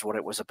remembers what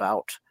it was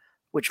about,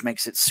 which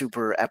makes it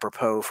super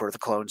apropos for the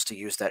clones to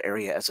use that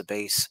area as a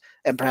base.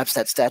 And perhaps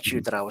that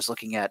statue that I was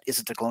looking at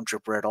isn't a clone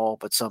trooper at all,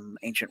 but some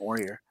ancient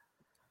warrior.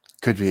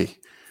 Could be.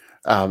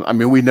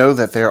 We know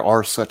that there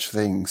are such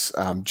things.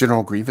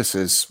 General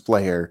Grievous's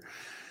lair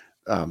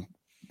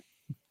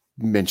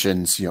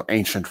mentions,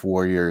 ancient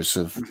warriors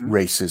of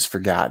races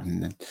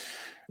forgotten,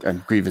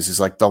 and Grievous is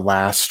like the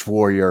last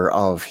warrior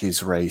of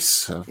his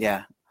race.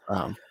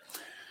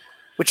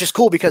 Which is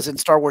cool because in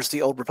Star Wars: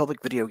 The Old Republic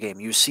video game,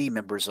 you see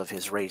members of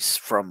his race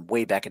from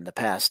way back in the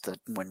past, that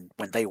when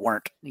they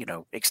weren't,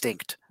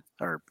 extinct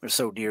or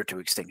so near to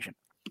extinction.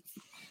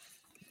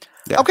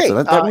 Yeah, okay,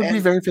 so that would be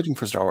very fitting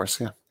for Star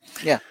Wars.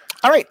 Yeah.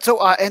 All right.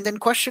 So, and then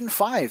question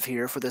 5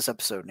 here for this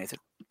episode, Nathan.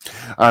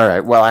 All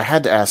right. Well, I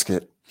had to ask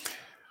it.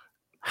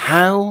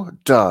 How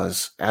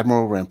does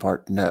Admiral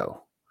Rampart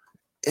know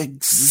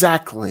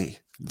exactly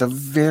the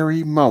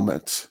very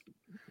moment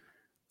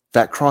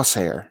that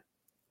Crosshair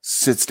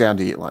sits down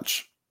to eat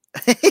lunch?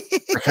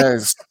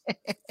 Because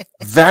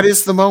that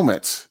is the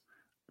moment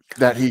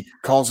that he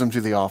calls him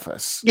to the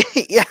office.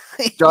 Yeah.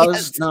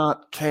 Does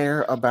not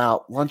care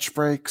about lunch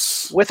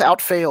breaks.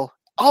 Without fail.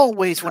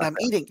 Always when I'm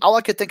eating, all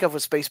I could think of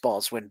was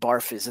Spaceballs when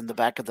Barf is in the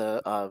back of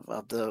the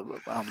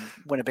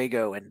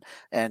Winnebago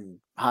and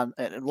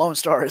Lone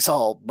Star is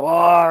all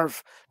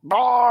Barf,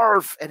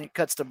 Barf, and it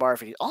cuts to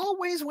Barf.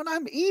 Always when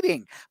I'm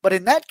eating, but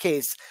in that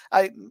case,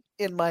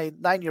 in my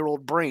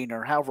 9-year-old brain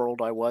or however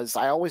old I was,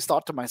 I always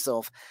thought to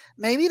myself,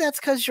 maybe that's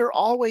because you're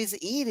always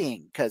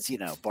eating, because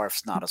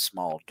Barf's not a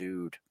small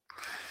dude.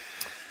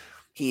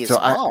 He is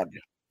small.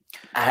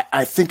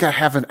 I think I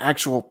have an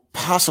actual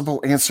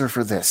possible answer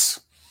for this.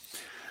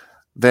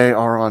 They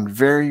are on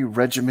very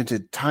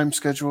regimented time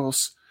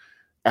schedules.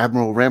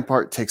 Admiral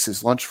Rampart takes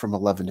his lunch from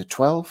 11 to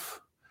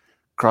 12.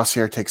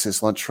 Crosshair takes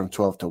his lunch from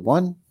 12 to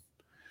 1.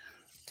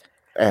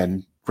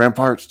 And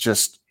Rampart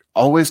just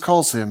always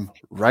calls him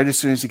right as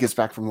soon as he gets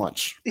back from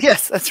lunch.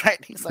 Yes, that's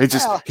right. He's like,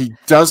 he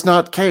does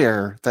not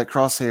care that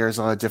Crosshair is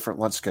on a different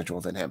lunch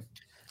schedule than him.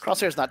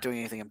 Crosshair's not doing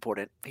anything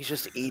important. He's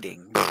just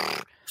eating.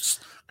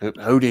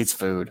 Who needs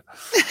food?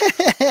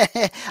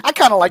 I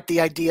kind of like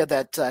the idea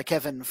that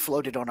Kevin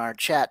floated on our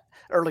chat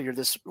earlier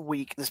this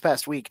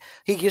past week.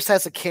 He just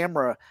has a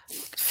camera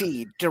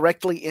feed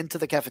directly into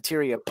the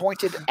cafeteria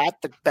pointed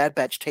at the Bad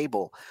Batch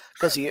table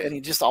because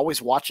he just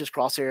always watches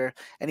Crosshair,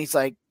 and he's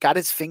like got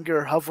his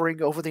finger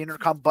hovering over the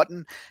intercom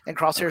button, and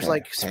Crosshair's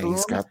like, spoon.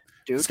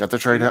 He's got the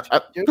train out.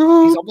 He's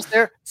almost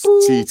there.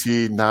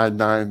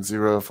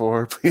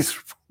 CT9904, please.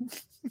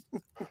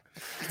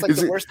 It's like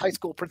the worst high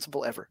school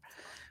principal ever.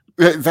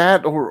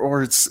 That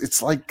or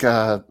it's like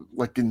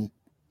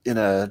in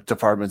a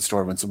department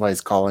store when somebody's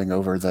calling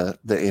over the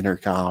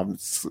intercom.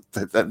 It's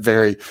that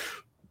very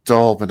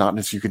dull,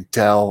 monotonous. You can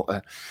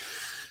tell.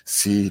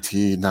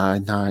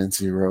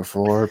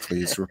 CT9904,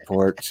 please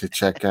report to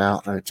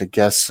checkout or to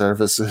guest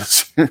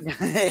services.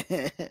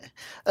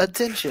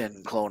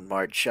 Attention, Clone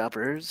Mart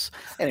shoppers.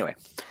 Anyway,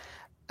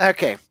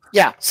 okay,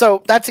 yeah.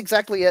 So that's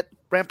exactly it.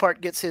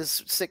 Rampart gets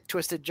his sick,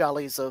 twisted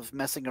jollies of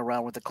messing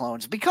around with the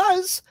clones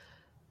because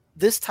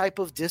this type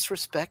of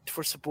disrespect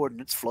for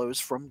subordinates flows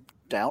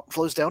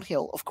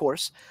downhill, of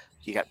course.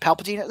 You got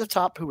Palpatine at the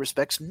top, who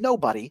respects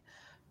nobody.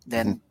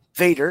 Then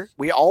Vader.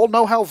 We all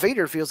know how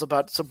Vader feels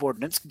about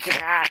subordinates.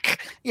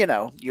 You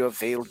have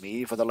failed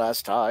me for the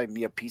last time,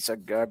 you piece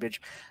of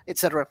garbage,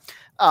 etc.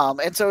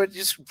 And so it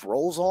just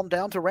rolls on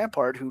down to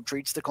Rampart, who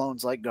treats the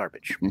clones like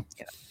garbage.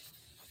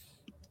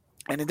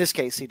 And in this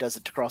case, he does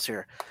it to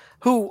Crosshair,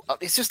 who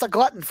is just a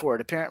glutton for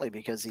it, apparently,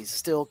 because he's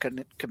still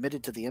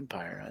committed to the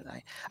Empire. And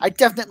I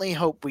definitely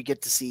hope we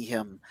get to see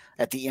him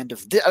at the end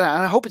of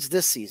I hope it's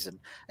this season.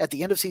 At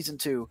the end of season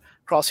 2,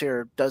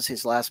 Crosshair does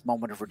his last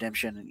moment of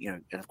redemption.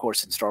 And of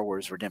course, in Star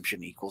Wars,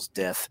 redemption equals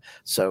death.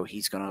 So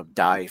he's going to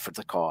die for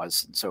the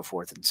cause and so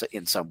forth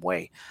in some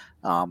way.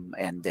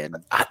 And then,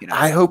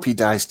 I hope he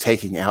dies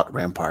taking out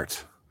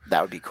Rampart.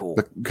 That would be cool.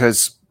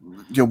 Because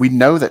we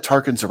know that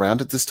Tarkin's around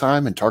at this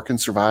time, and Tarkin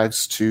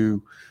survives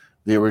to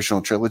the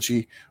original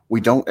trilogy.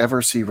 We don't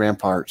ever see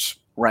Rampart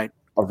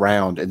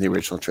around in the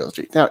original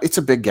trilogy. Now, it's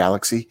a big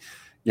galaxy.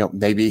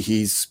 Maybe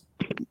he's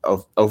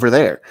over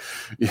there.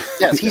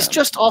 Yes, he's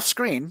just off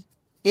screen.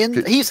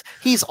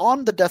 He's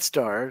on the Death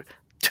Star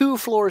 2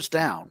 floors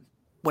down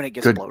when it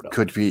gets blown up.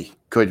 Could be.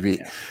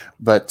 Yeah.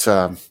 But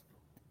I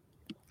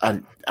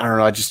don't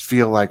know. I just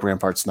feel like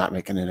Rampart's not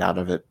making it out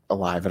of it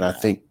alive, and I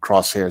think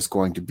Crosshair is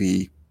going to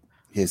be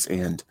his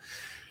end.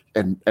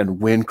 And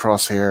when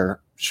Crosshair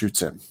shoots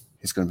him,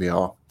 he's going to be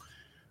all,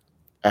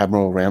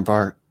 Admiral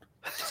Rampart,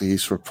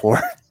 please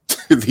report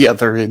to the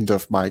other end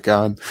of my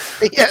gun.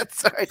 Yeah,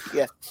 sorry.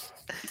 Yeah.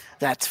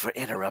 That's for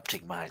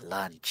interrupting my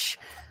lunch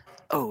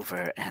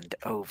over and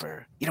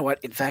over. You know what?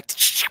 In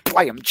fact,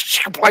 blam.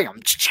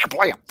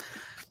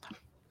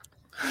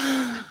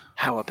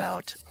 How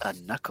about a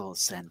knuckle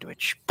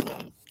sandwich?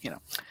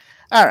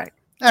 All right.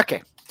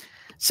 Okay.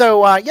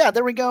 So,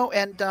 there we go.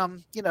 And,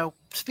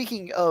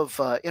 speaking of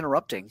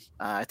interrupting,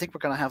 I think we're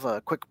going to have a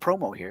quick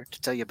promo here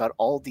to tell you about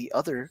all the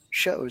other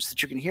shows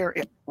that you can hear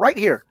right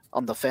here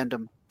on the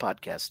Fandom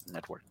Podcast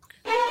Network.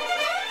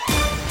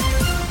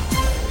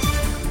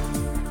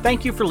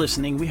 Thank you for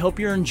listening. We hope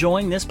you're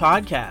enjoying this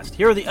podcast.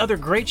 Here are the other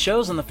great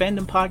shows on the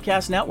Fandom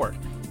Podcast Network.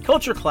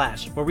 Culture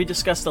Clash, where we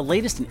discuss the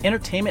latest in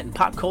entertainment and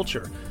pop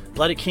culture.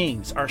 Blooded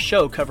Kings, our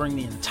show covering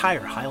the entire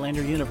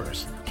Highlander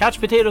universe. Couch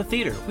Potato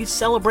Theater, we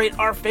celebrate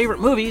our favorite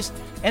movies.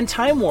 And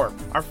Time Warp,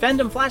 our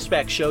fandom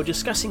flashback show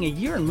discussing a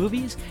year in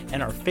movies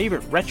and our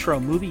favorite retro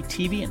movie,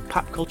 TV, and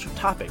pop culture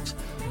topics.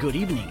 Good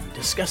Evening,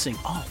 discussing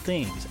all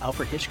things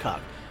Alfred Hitchcock.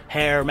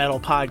 Hair Metal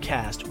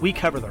Podcast, we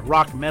cover the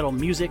rock metal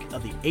music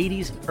of the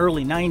 80s and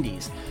early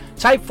 90s.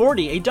 Type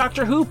 40, a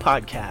Doctor Who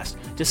podcast,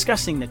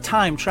 discussing the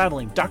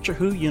time-traveling Doctor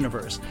Who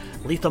universe.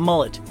 Lethal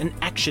Mullet, an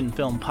action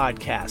film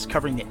podcast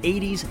covering the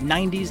 80s,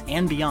 90s,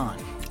 and beyond.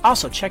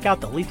 Also, check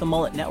out the Lethal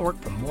Mullet Network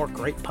for more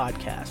great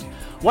podcasts.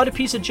 What a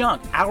Piece of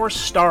Junk, our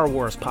Star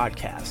Wars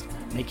podcast.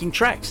 Making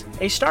Treks,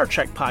 a Star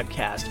Trek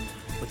podcast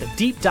with a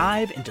deep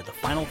dive into the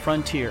final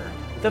frontier.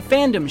 The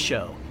Fandom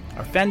Show,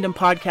 our Fandom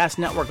Podcast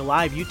Network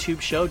live YouTube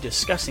show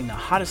discussing the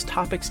hottest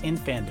topics in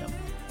fandom.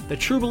 The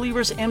True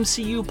Believers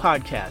MCU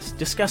podcast,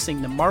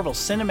 discussing the Marvel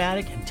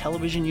Cinematic and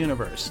Television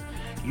Universe.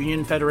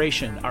 Union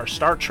Federation, our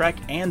Star Trek,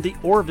 and the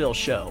Orville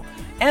Show.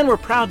 And we're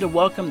proud to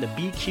welcome the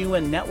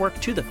BQN Network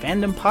to the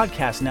Fandom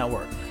Podcast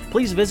Network.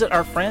 Please visit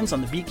our friends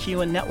on the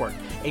BQN Network,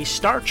 a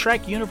Star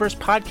Trek Universe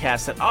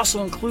podcast that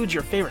also includes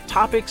your favorite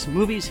topics,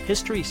 movies,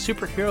 history,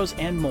 superheroes,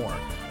 and more.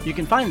 You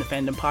can find the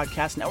Fandom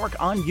Podcast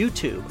Network on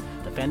YouTube.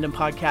 The Fandom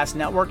Podcast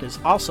Network is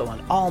also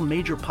on all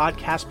major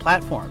podcast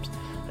platforms.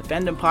 The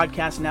Fandom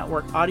Podcast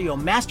Network audio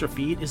master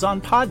feed is on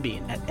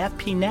Podbean at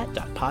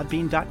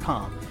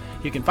fpnet.podbean.com.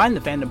 You can find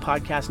the Fandom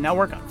Podcast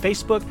Network on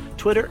Facebook,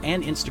 Twitter,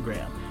 and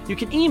Instagram. You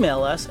can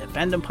email us at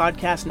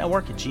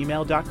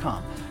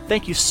fandompodcastnetwork@gmail.com.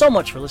 Thank you so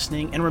much for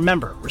listening, and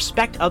remember,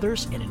 respect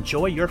others and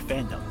enjoy your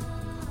fandom.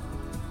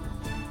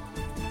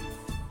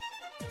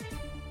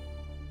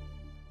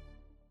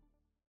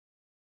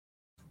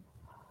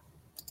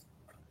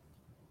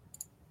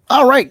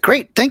 All right,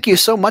 great. Thank you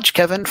so much,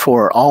 Kevin,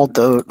 for all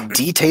the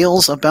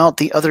details about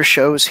the other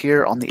shows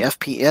here on the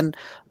FPN.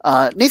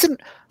 Nathan,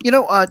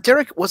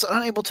 Derek was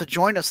unable to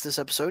join us this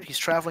episode. He's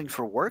traveling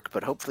for work,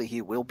 but hopefully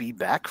he will be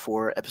back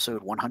for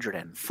episode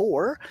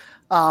 104.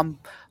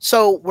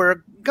 So we're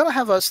going to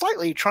have a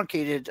slightly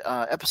truncated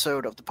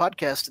episode of the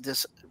podcast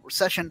this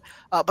session,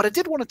 but I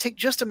did want to take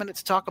just a minute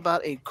to talk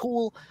about a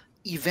cool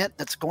event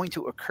that's going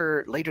to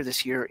occur later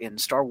this year in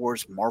Star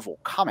Wars Marvel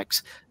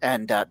Comics,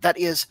 and that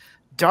is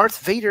Darth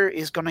Vader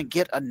is going to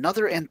get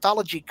another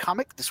anthology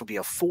comic. This will be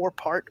a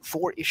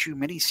 4-issue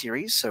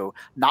miniseries, so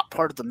not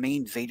part of the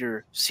main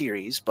Vader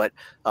series, but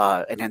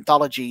an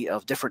anthology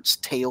of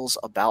different tales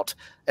about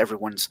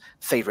everyone's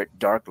favorite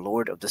Dark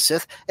Lord of the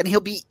Sith. And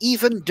he'll be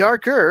even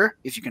darker,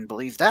 if you can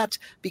believe that,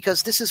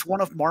 because this is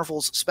one of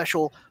Marvel's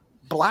special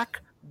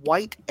black,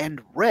 white,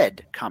 and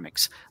red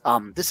comics.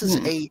 This is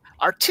a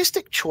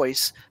artistic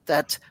choice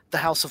that the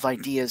House of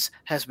Ideas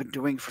has been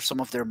doing for some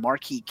of their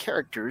marquee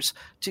characters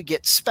to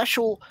get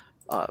special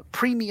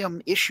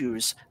premium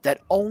issues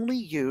that only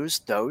use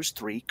those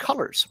 3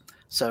 colors.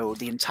 So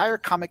the entire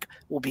comic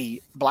will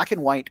be black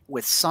and white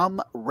with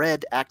some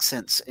red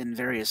accents in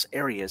various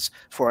areas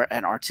for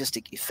an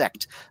artistic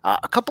effect.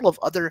 A couple of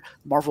other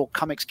Marvel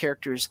Comics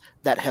characters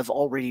that have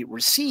already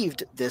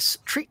received this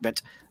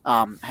treatment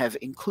have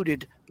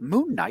included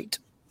Moon Knight,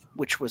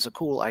 which was a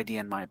cool idea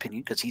in my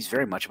opinion, because he's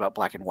very much about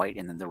black and white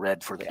and then the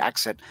red for the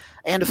accent.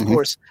 And of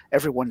course,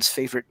 everyone's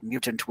favorite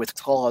mutant with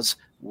claws,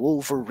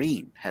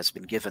 Wolverine, has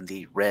been given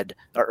the red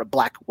or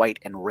black, white,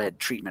 and red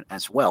treatment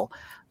as well.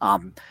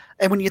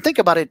 And when you think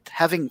about it,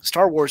 having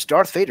Star Wars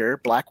Darth Vader,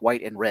 black,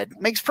 white, and red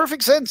makes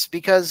perfect sense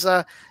because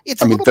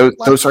it's.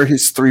 Those are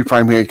his 3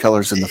 primary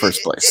colors in the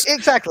first place.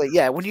 Exactly.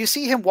 Yeah. When you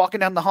see him walking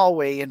down the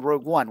hallway in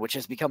Rogue One, which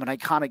has become an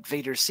iconic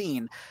Vader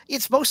scene,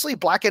 it's mostly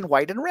black and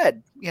white and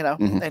red.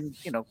 And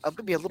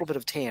maybe a little bit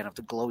of tan of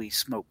the glowy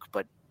smoke,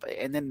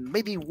 and then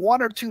maybe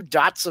 1 or 2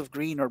 dots of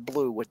green or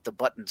blue with the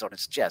buttons on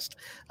his chest.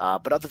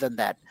 But other than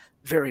that,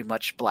 very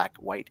much black,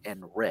 white,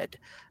 and red.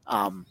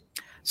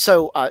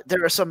 So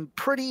there are some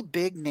pretty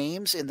big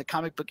names in the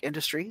comic book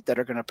industry that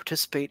are going to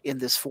participate in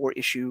this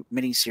 4-issue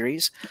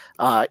miniseries,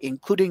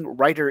 including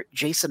writer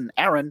Jason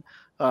Aaron,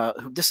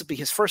 who this will be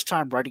his first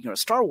time writing a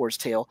Star Wars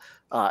tale.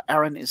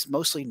 Aaron is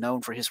mostly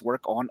known for his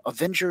work on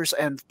Avengers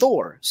and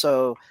Thor,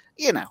 so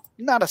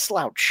not a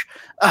slouch.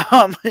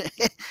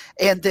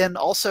 And then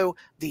also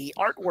the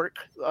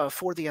artwork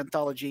for the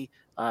anthology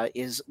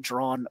is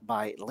drawn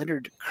by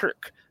Leonard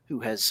Kirk,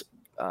 who has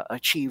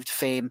achieved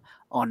fame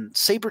on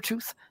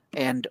Sabretooth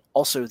and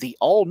also the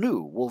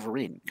all-new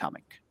Wolverine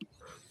comic.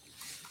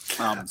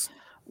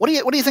 What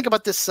do you think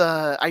about this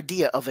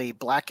idea of a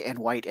black and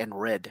white and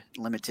red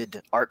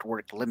limited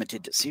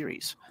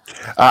series?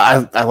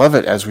 I love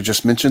it. As we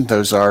just mentioned,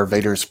 those are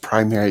Vader's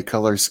primary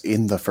colors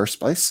in the first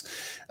place.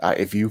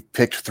 If you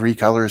picked 3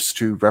 colors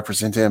to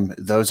represent him,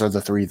 those are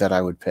the 3 that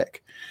I would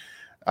pick.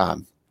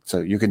 So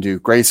you can do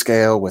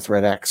grayscale with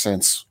red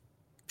accents.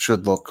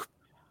 Should look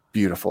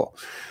beautiful.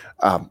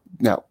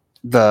 Now,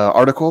 the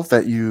article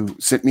that you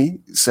sent me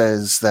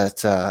says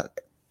that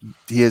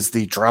he is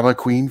the drama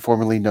queen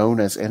formerly known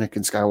as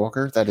Anakin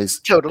Skywalker. That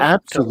is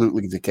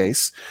absolutely the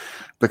case,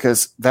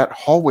 because that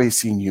hallway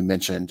scene you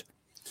mentioned,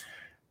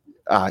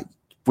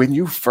 when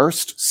you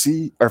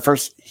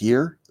first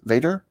hear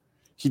Vader,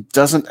 he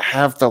doesn't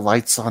have the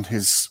lights on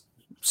his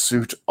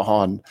suit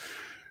on.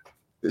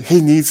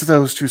 He needs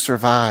those to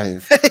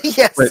survive.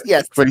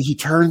 Yes. But he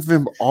turns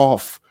them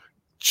off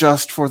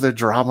just for the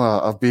drama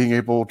of being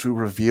able to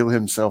reveal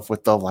himself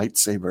with the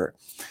lightsaber.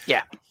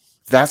 Yeah.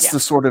 That's the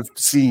sort of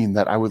scene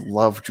that I would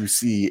love to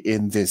see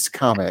in this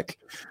comic,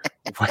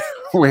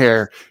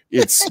 where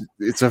it's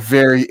a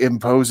very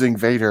imposing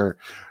Vader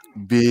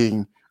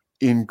being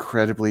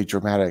incredibly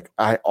dramatic.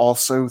 I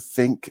also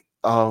think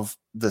of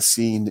the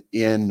scene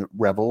in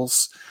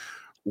Rebels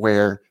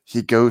where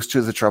he goes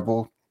to the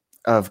trouble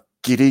of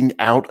getting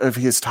out of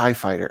his TIE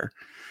fighter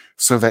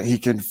so that he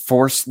can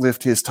force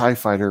lift his TIE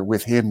fighter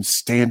with him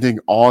standing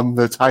on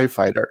the TIE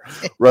fighter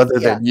rather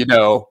than,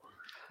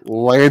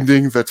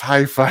 landing the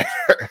TIE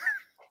fighter.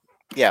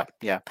 Yeah,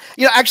 yeah.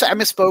 You know, actually, I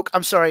misspoke.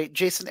 I'm sorry.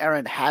 Jason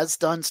Aaron has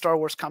done Star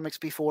Wars comics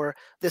before.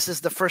 This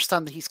is the first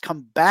time that he's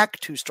come back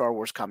to Star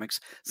Wars comics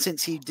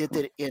since he did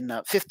it in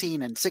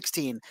 15 and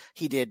 16.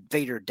 He did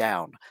Vader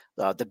Down,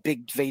 the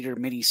big Vader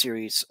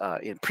miniseries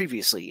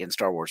previously in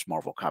Star Wars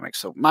Marvel comics.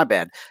 So my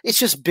bad. It's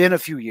just been a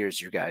few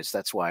years, you guys.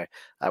 That's why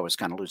I was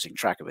kind of losing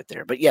track of it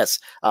there. But yes,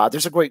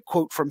 there's a great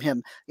quote from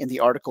him in the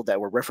article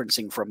that we're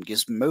referencing from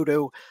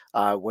Gizmodo,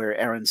 where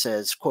Aaron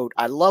says, quote,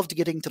 "I loved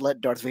getting to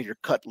let Darth Vader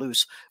cut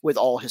loose with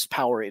all his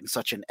power in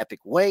such an epic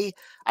way.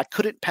 I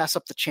couldn't pass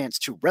up the chance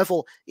to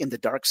revel in the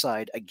dark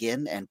side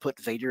again and put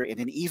Vader in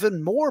an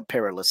even more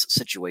perilous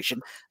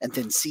situation and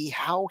then see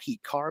how he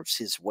carves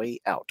his way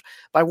out."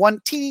 By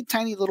one teeny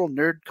tiny little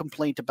nerd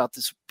complaint about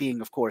this being,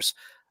 of course,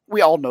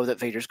 we all know that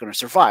Vader's going to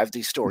survive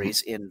these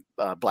stories in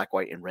Black,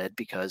 White, and Red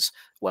because,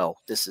 well,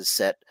 this is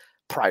set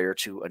prior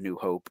to A New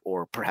Hope,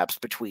 or perhaps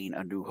between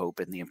A New Hope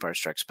and The Empire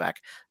Strikes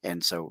Back.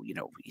 And so, you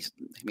know,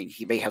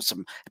 he may have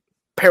some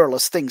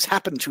perilous things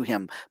happen to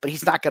him, but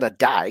he's not going to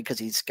die because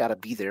he's got to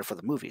be there for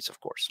the movies, of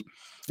course.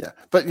 Yeah,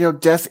 but you know,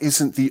 death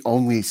isn't the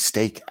only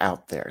stake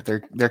out there.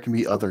 There can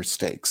be other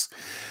stakes,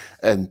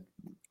 and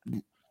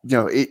you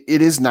know, it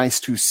is nice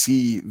to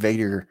see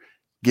Vader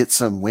get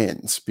some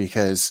wins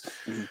because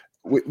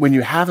when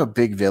you have a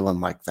big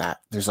villain like that,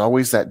 there's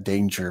always that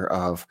danger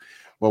of,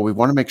 well, we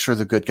want to make sure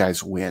the good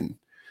guys win,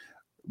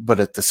 but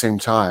at the same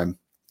time,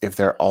 if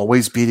they're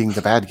always beating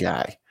the bad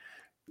guy,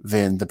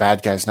 then the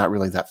bad guy's not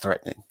really that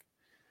threatening.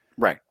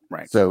 Right,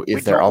 right. So if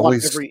We they're don't want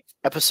always every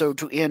episode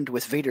to end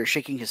with Vader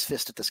shaking his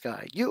fist at the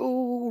sky.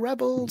 You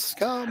rebels,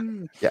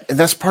 scum. yeah, and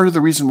that's part of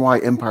the reason why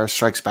Empire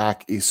Strikes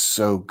Back is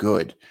so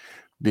good,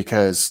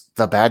 because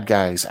the bad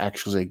guys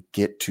actually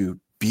get to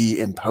be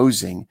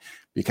imposing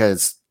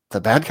because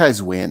the bad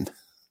guys win.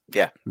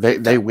 Yeah,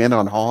 They win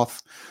on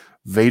Hoth.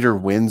 Vader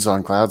wins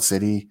on Cloud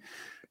City,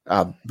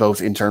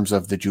 both in terms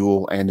of the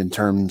duel and in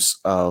terms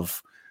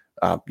of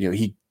you know,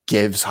 he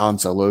gives Han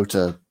Solo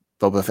to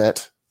Boba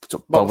Fett.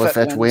 So Boba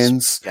Fett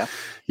wins.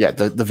 Yeah.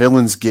 The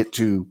villains get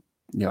to,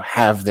 you know,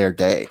 have their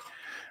day,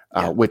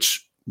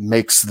 which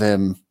makes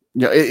them,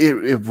 you know,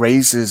 it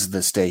raises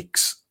the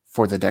stakes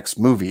for the next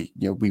movie.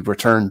 You know, we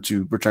Return of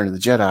the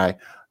Jedi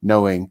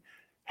knowing,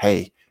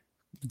 hey,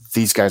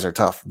 these guys are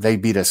tough. They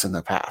beat us in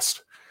the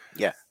past.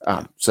 Yeah.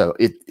 So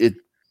it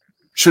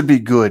should be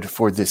good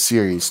for this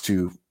series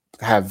to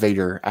have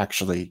Vader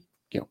actually,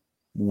 you know,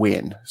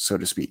 win, so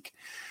to speak.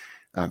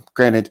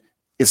 Granted,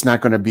 it's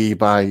not going to be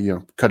by, you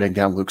know, cutting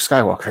down Luke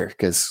Skywalker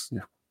because, you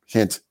know,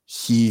 hint,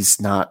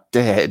 he's not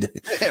dead.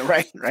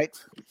 right.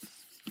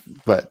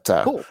 But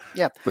Cool.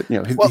 Yeah. But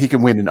you know, he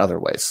can win in other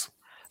ways.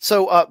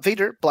 So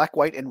Vader, Black,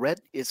 White, and Red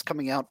is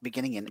coming out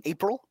beginning in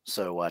April.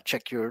 So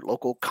check your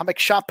local comic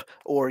shop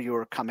or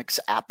your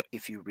comics app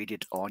if you read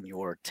it on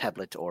your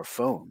tablet or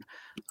phone.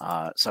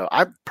 So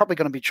I'm probably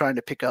going to be trying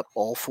to pick up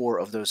all 4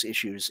 of those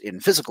issues in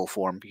physical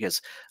form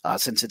because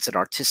since it's an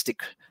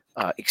artistic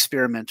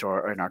experiment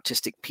or an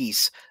artistic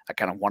piece, I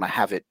kind of want to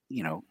have it,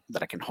 you know,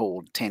 that I can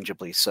hold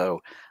tangibly.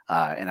 So,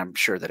 and I'm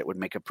sure that it would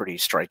make a pretty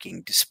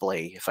striking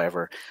display if I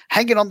ever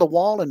hang it on the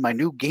wall in my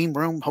new game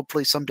room,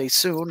 hopefully someday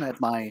soon at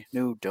my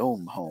new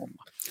dome home.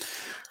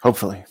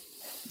 Hopefully.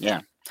 Yeah.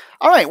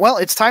 All right. Well,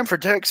 it's time for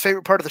Derek's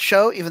favorite part of the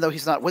show, even though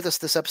he's not with us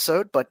this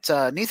episode. But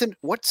Nathan,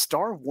 what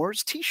Star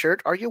Wars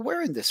t-shirt are you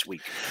wearing this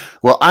week?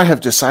 Well, I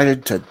have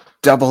decided to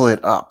double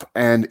it up,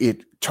 and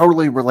it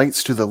totally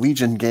relates to the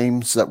Legion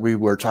games that we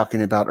were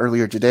talking about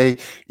earlier today,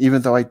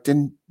 even though I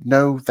didn't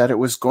know that it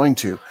was going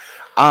to.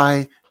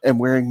 I am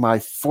wearing my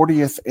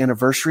 40th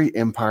anniversary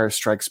Empire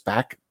Strikes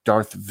Back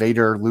Darth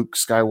Vader Luke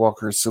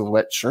Skywalker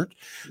silhouette shirt.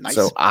 Nice.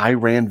 So I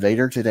ran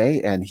Vader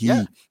today, and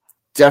he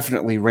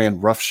definitely ran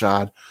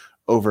roughshod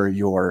over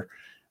your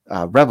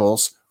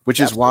Rebels, which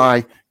is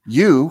why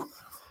you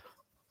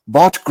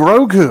bought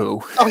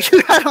Grogu. Oh,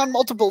 you had on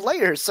multiple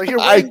layers, so you're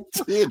wearing...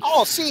 I did.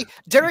 Oh, see,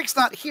 Derek's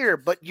not here,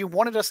 but you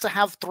wanted us to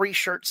have 3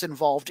 shirts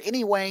involved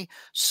anyway,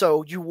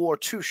 so you wore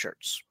 2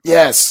 shirts.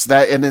 Yes,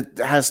 and it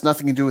has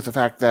nothing to do with the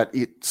fact that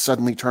it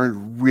suddenly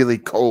turned really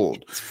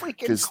cold. It's freaking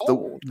because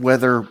cold. The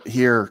weather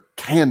here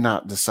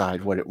cannot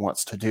decide what it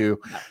wants to do.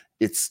 No.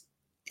 It's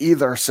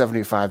either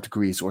 75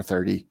 degrees or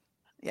 30.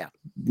 Yeah.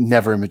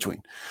 Never in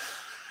between.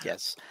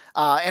 Yes.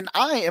 And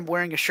I am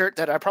wearing a shirt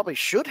that I probably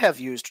should have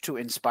used to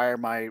inspire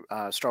my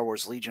Star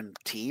Wars Legion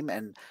team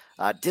and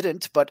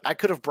didn't, but I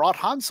could have brought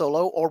Han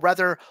Solo, or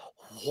rather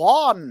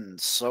Juan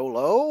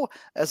Solo,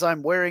 as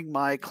I'm wearing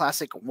my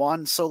classic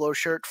Juan Solo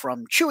shirt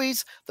from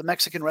Chuy's, the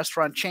Mexican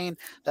restaurant chain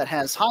that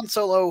has Han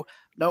Solo.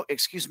 No,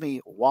 excuse me,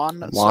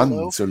 Juan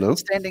Solo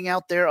standing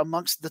out there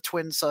amongst the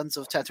twin sons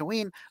of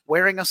Tatooine,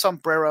 wearing a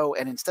sombrero,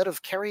 and instead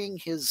of carrying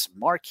his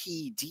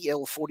marquee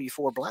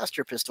DL-44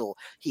 blaster pistol,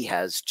 he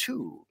has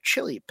 2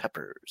 chili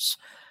peppers.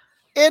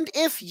 And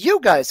if you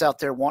guys out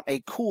there want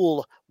a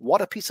cool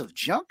What a Piece of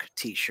Junk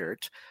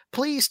t-shirt,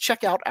 please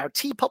check out our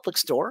TeePublic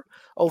store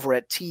over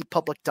at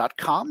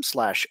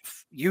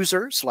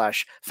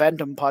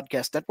teepublic.com/user/Fandom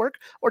Podcast Network,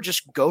 or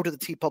just go to the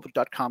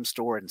teepublic.com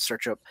store and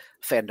search up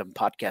Fandom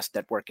Podcast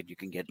Network, and you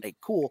can get a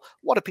cool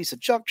What a Piece of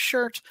Junk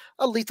shirt,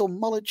 a Lethal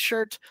Mullet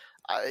shirt,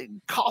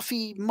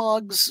 coffee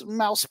mugs,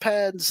 mouse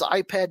pads,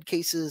 iPad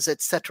cases,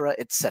 etc.,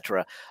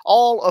 etc.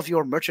 All of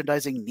your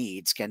merchandising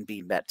needs can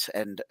be met,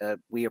 and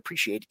we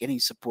appreciate any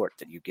support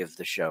that you give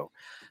the show.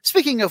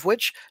 Speaking of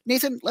which,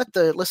 Nathan, let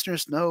the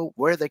listeners know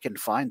where they can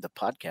find the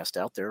podcast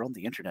out there on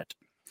the internet.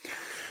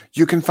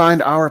 You can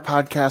find our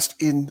podcast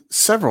in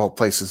several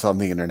places on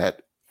the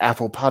internet: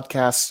 Apple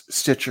Podcasts,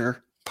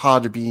 Stitcher,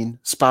 Podbean,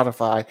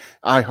 Spotify,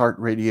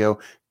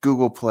 iHeartRadio,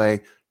 Google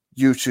Play,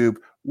 YouTube.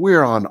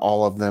 We're on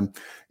all of them.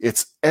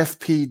 It's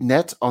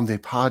FPNet on the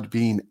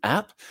Podbean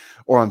app,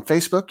 or on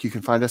Facebook. You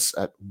can find us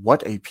at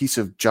What a Piece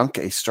of Junk,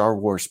 a Star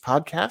Wars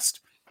podcast.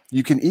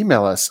 You can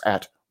email us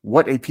at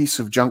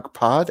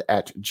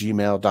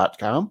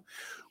whatapieceofjunkpod@gmail.com,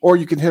 or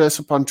you can hit us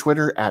up on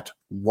Twitter at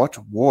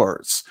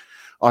WhatWars.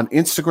 On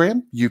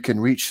Instagram, you can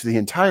reach the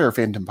entire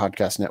Fandom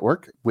Podcast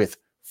Network with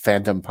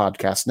Fandom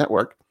Podcast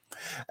Network.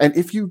 And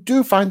if you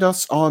do find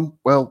us on,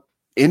 well,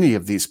 any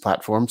of these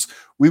platforms,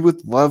 we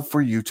would love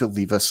for you to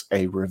leave us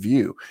a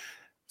review.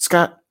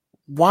 Scott,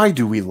 why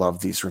do we love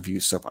these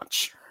reviews so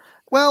much?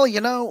 Well,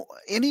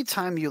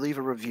 anytime you leave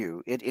a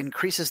review, it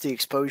increases the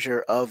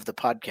exposure of the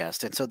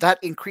podcast. And so that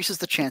increases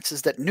the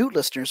chances that new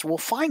listeners will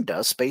find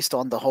us based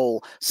on the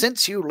whole,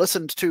 since you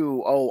listened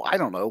to,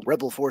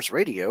 Rebel Force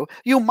Radio,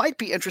 you might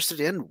be interested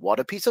in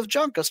What a Piece of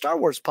Junk, a Star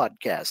Wars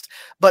podcast.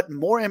 But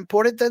more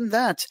important than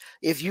that,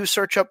 if you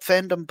search up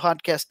Fandom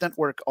Podcast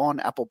Network on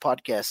Apple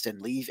Podcast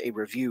and leave a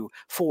review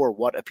for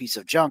What a Piece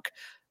of Junk,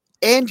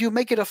 and you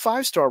make it a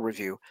 5-star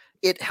review,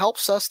 it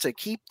helps us to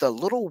keep the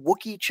little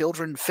Wookiee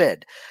children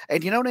fed.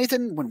 And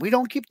Nathan, when we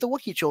don't keep the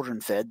Wookiee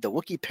children fed, the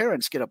Wookiee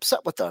parents get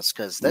upset with us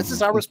because this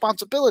is our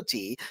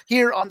responsibility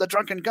here on the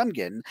Drunken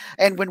Gungan.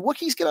 And when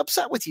Wookiees get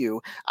upset with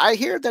you, I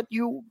hear that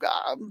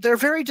they're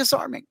very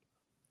disarming.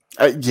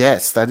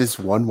 Yes, that is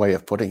one way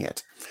of putting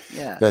it.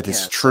 Yeah, that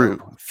is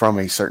true from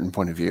a certain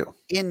point of view.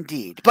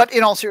 Indeed. But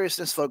in all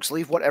seriousness, folks,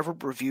 leave whatever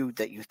review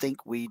that you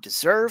think we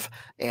deserve.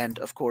 And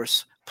of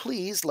course,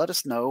 please let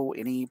us know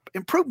any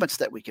improvements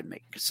that we can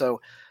make. So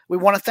we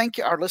want to thank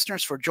our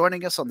listeners for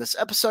joining us on this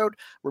episode.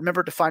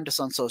 Remember to find us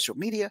on social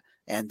media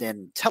and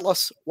then tell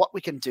us what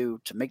we can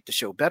do to make the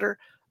show better.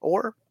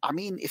 Or,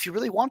 if you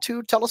really want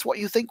to, tell us what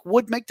you think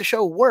would make the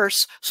show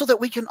worse so that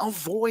we can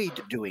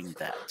avoid doing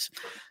that.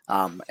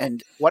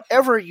 And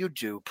whatever you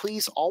do,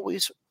 please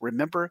always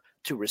remember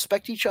to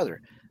respect each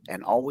other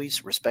and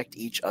always respect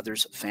each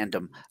other's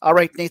fandom. All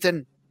right,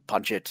 Nathan,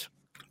 punch it.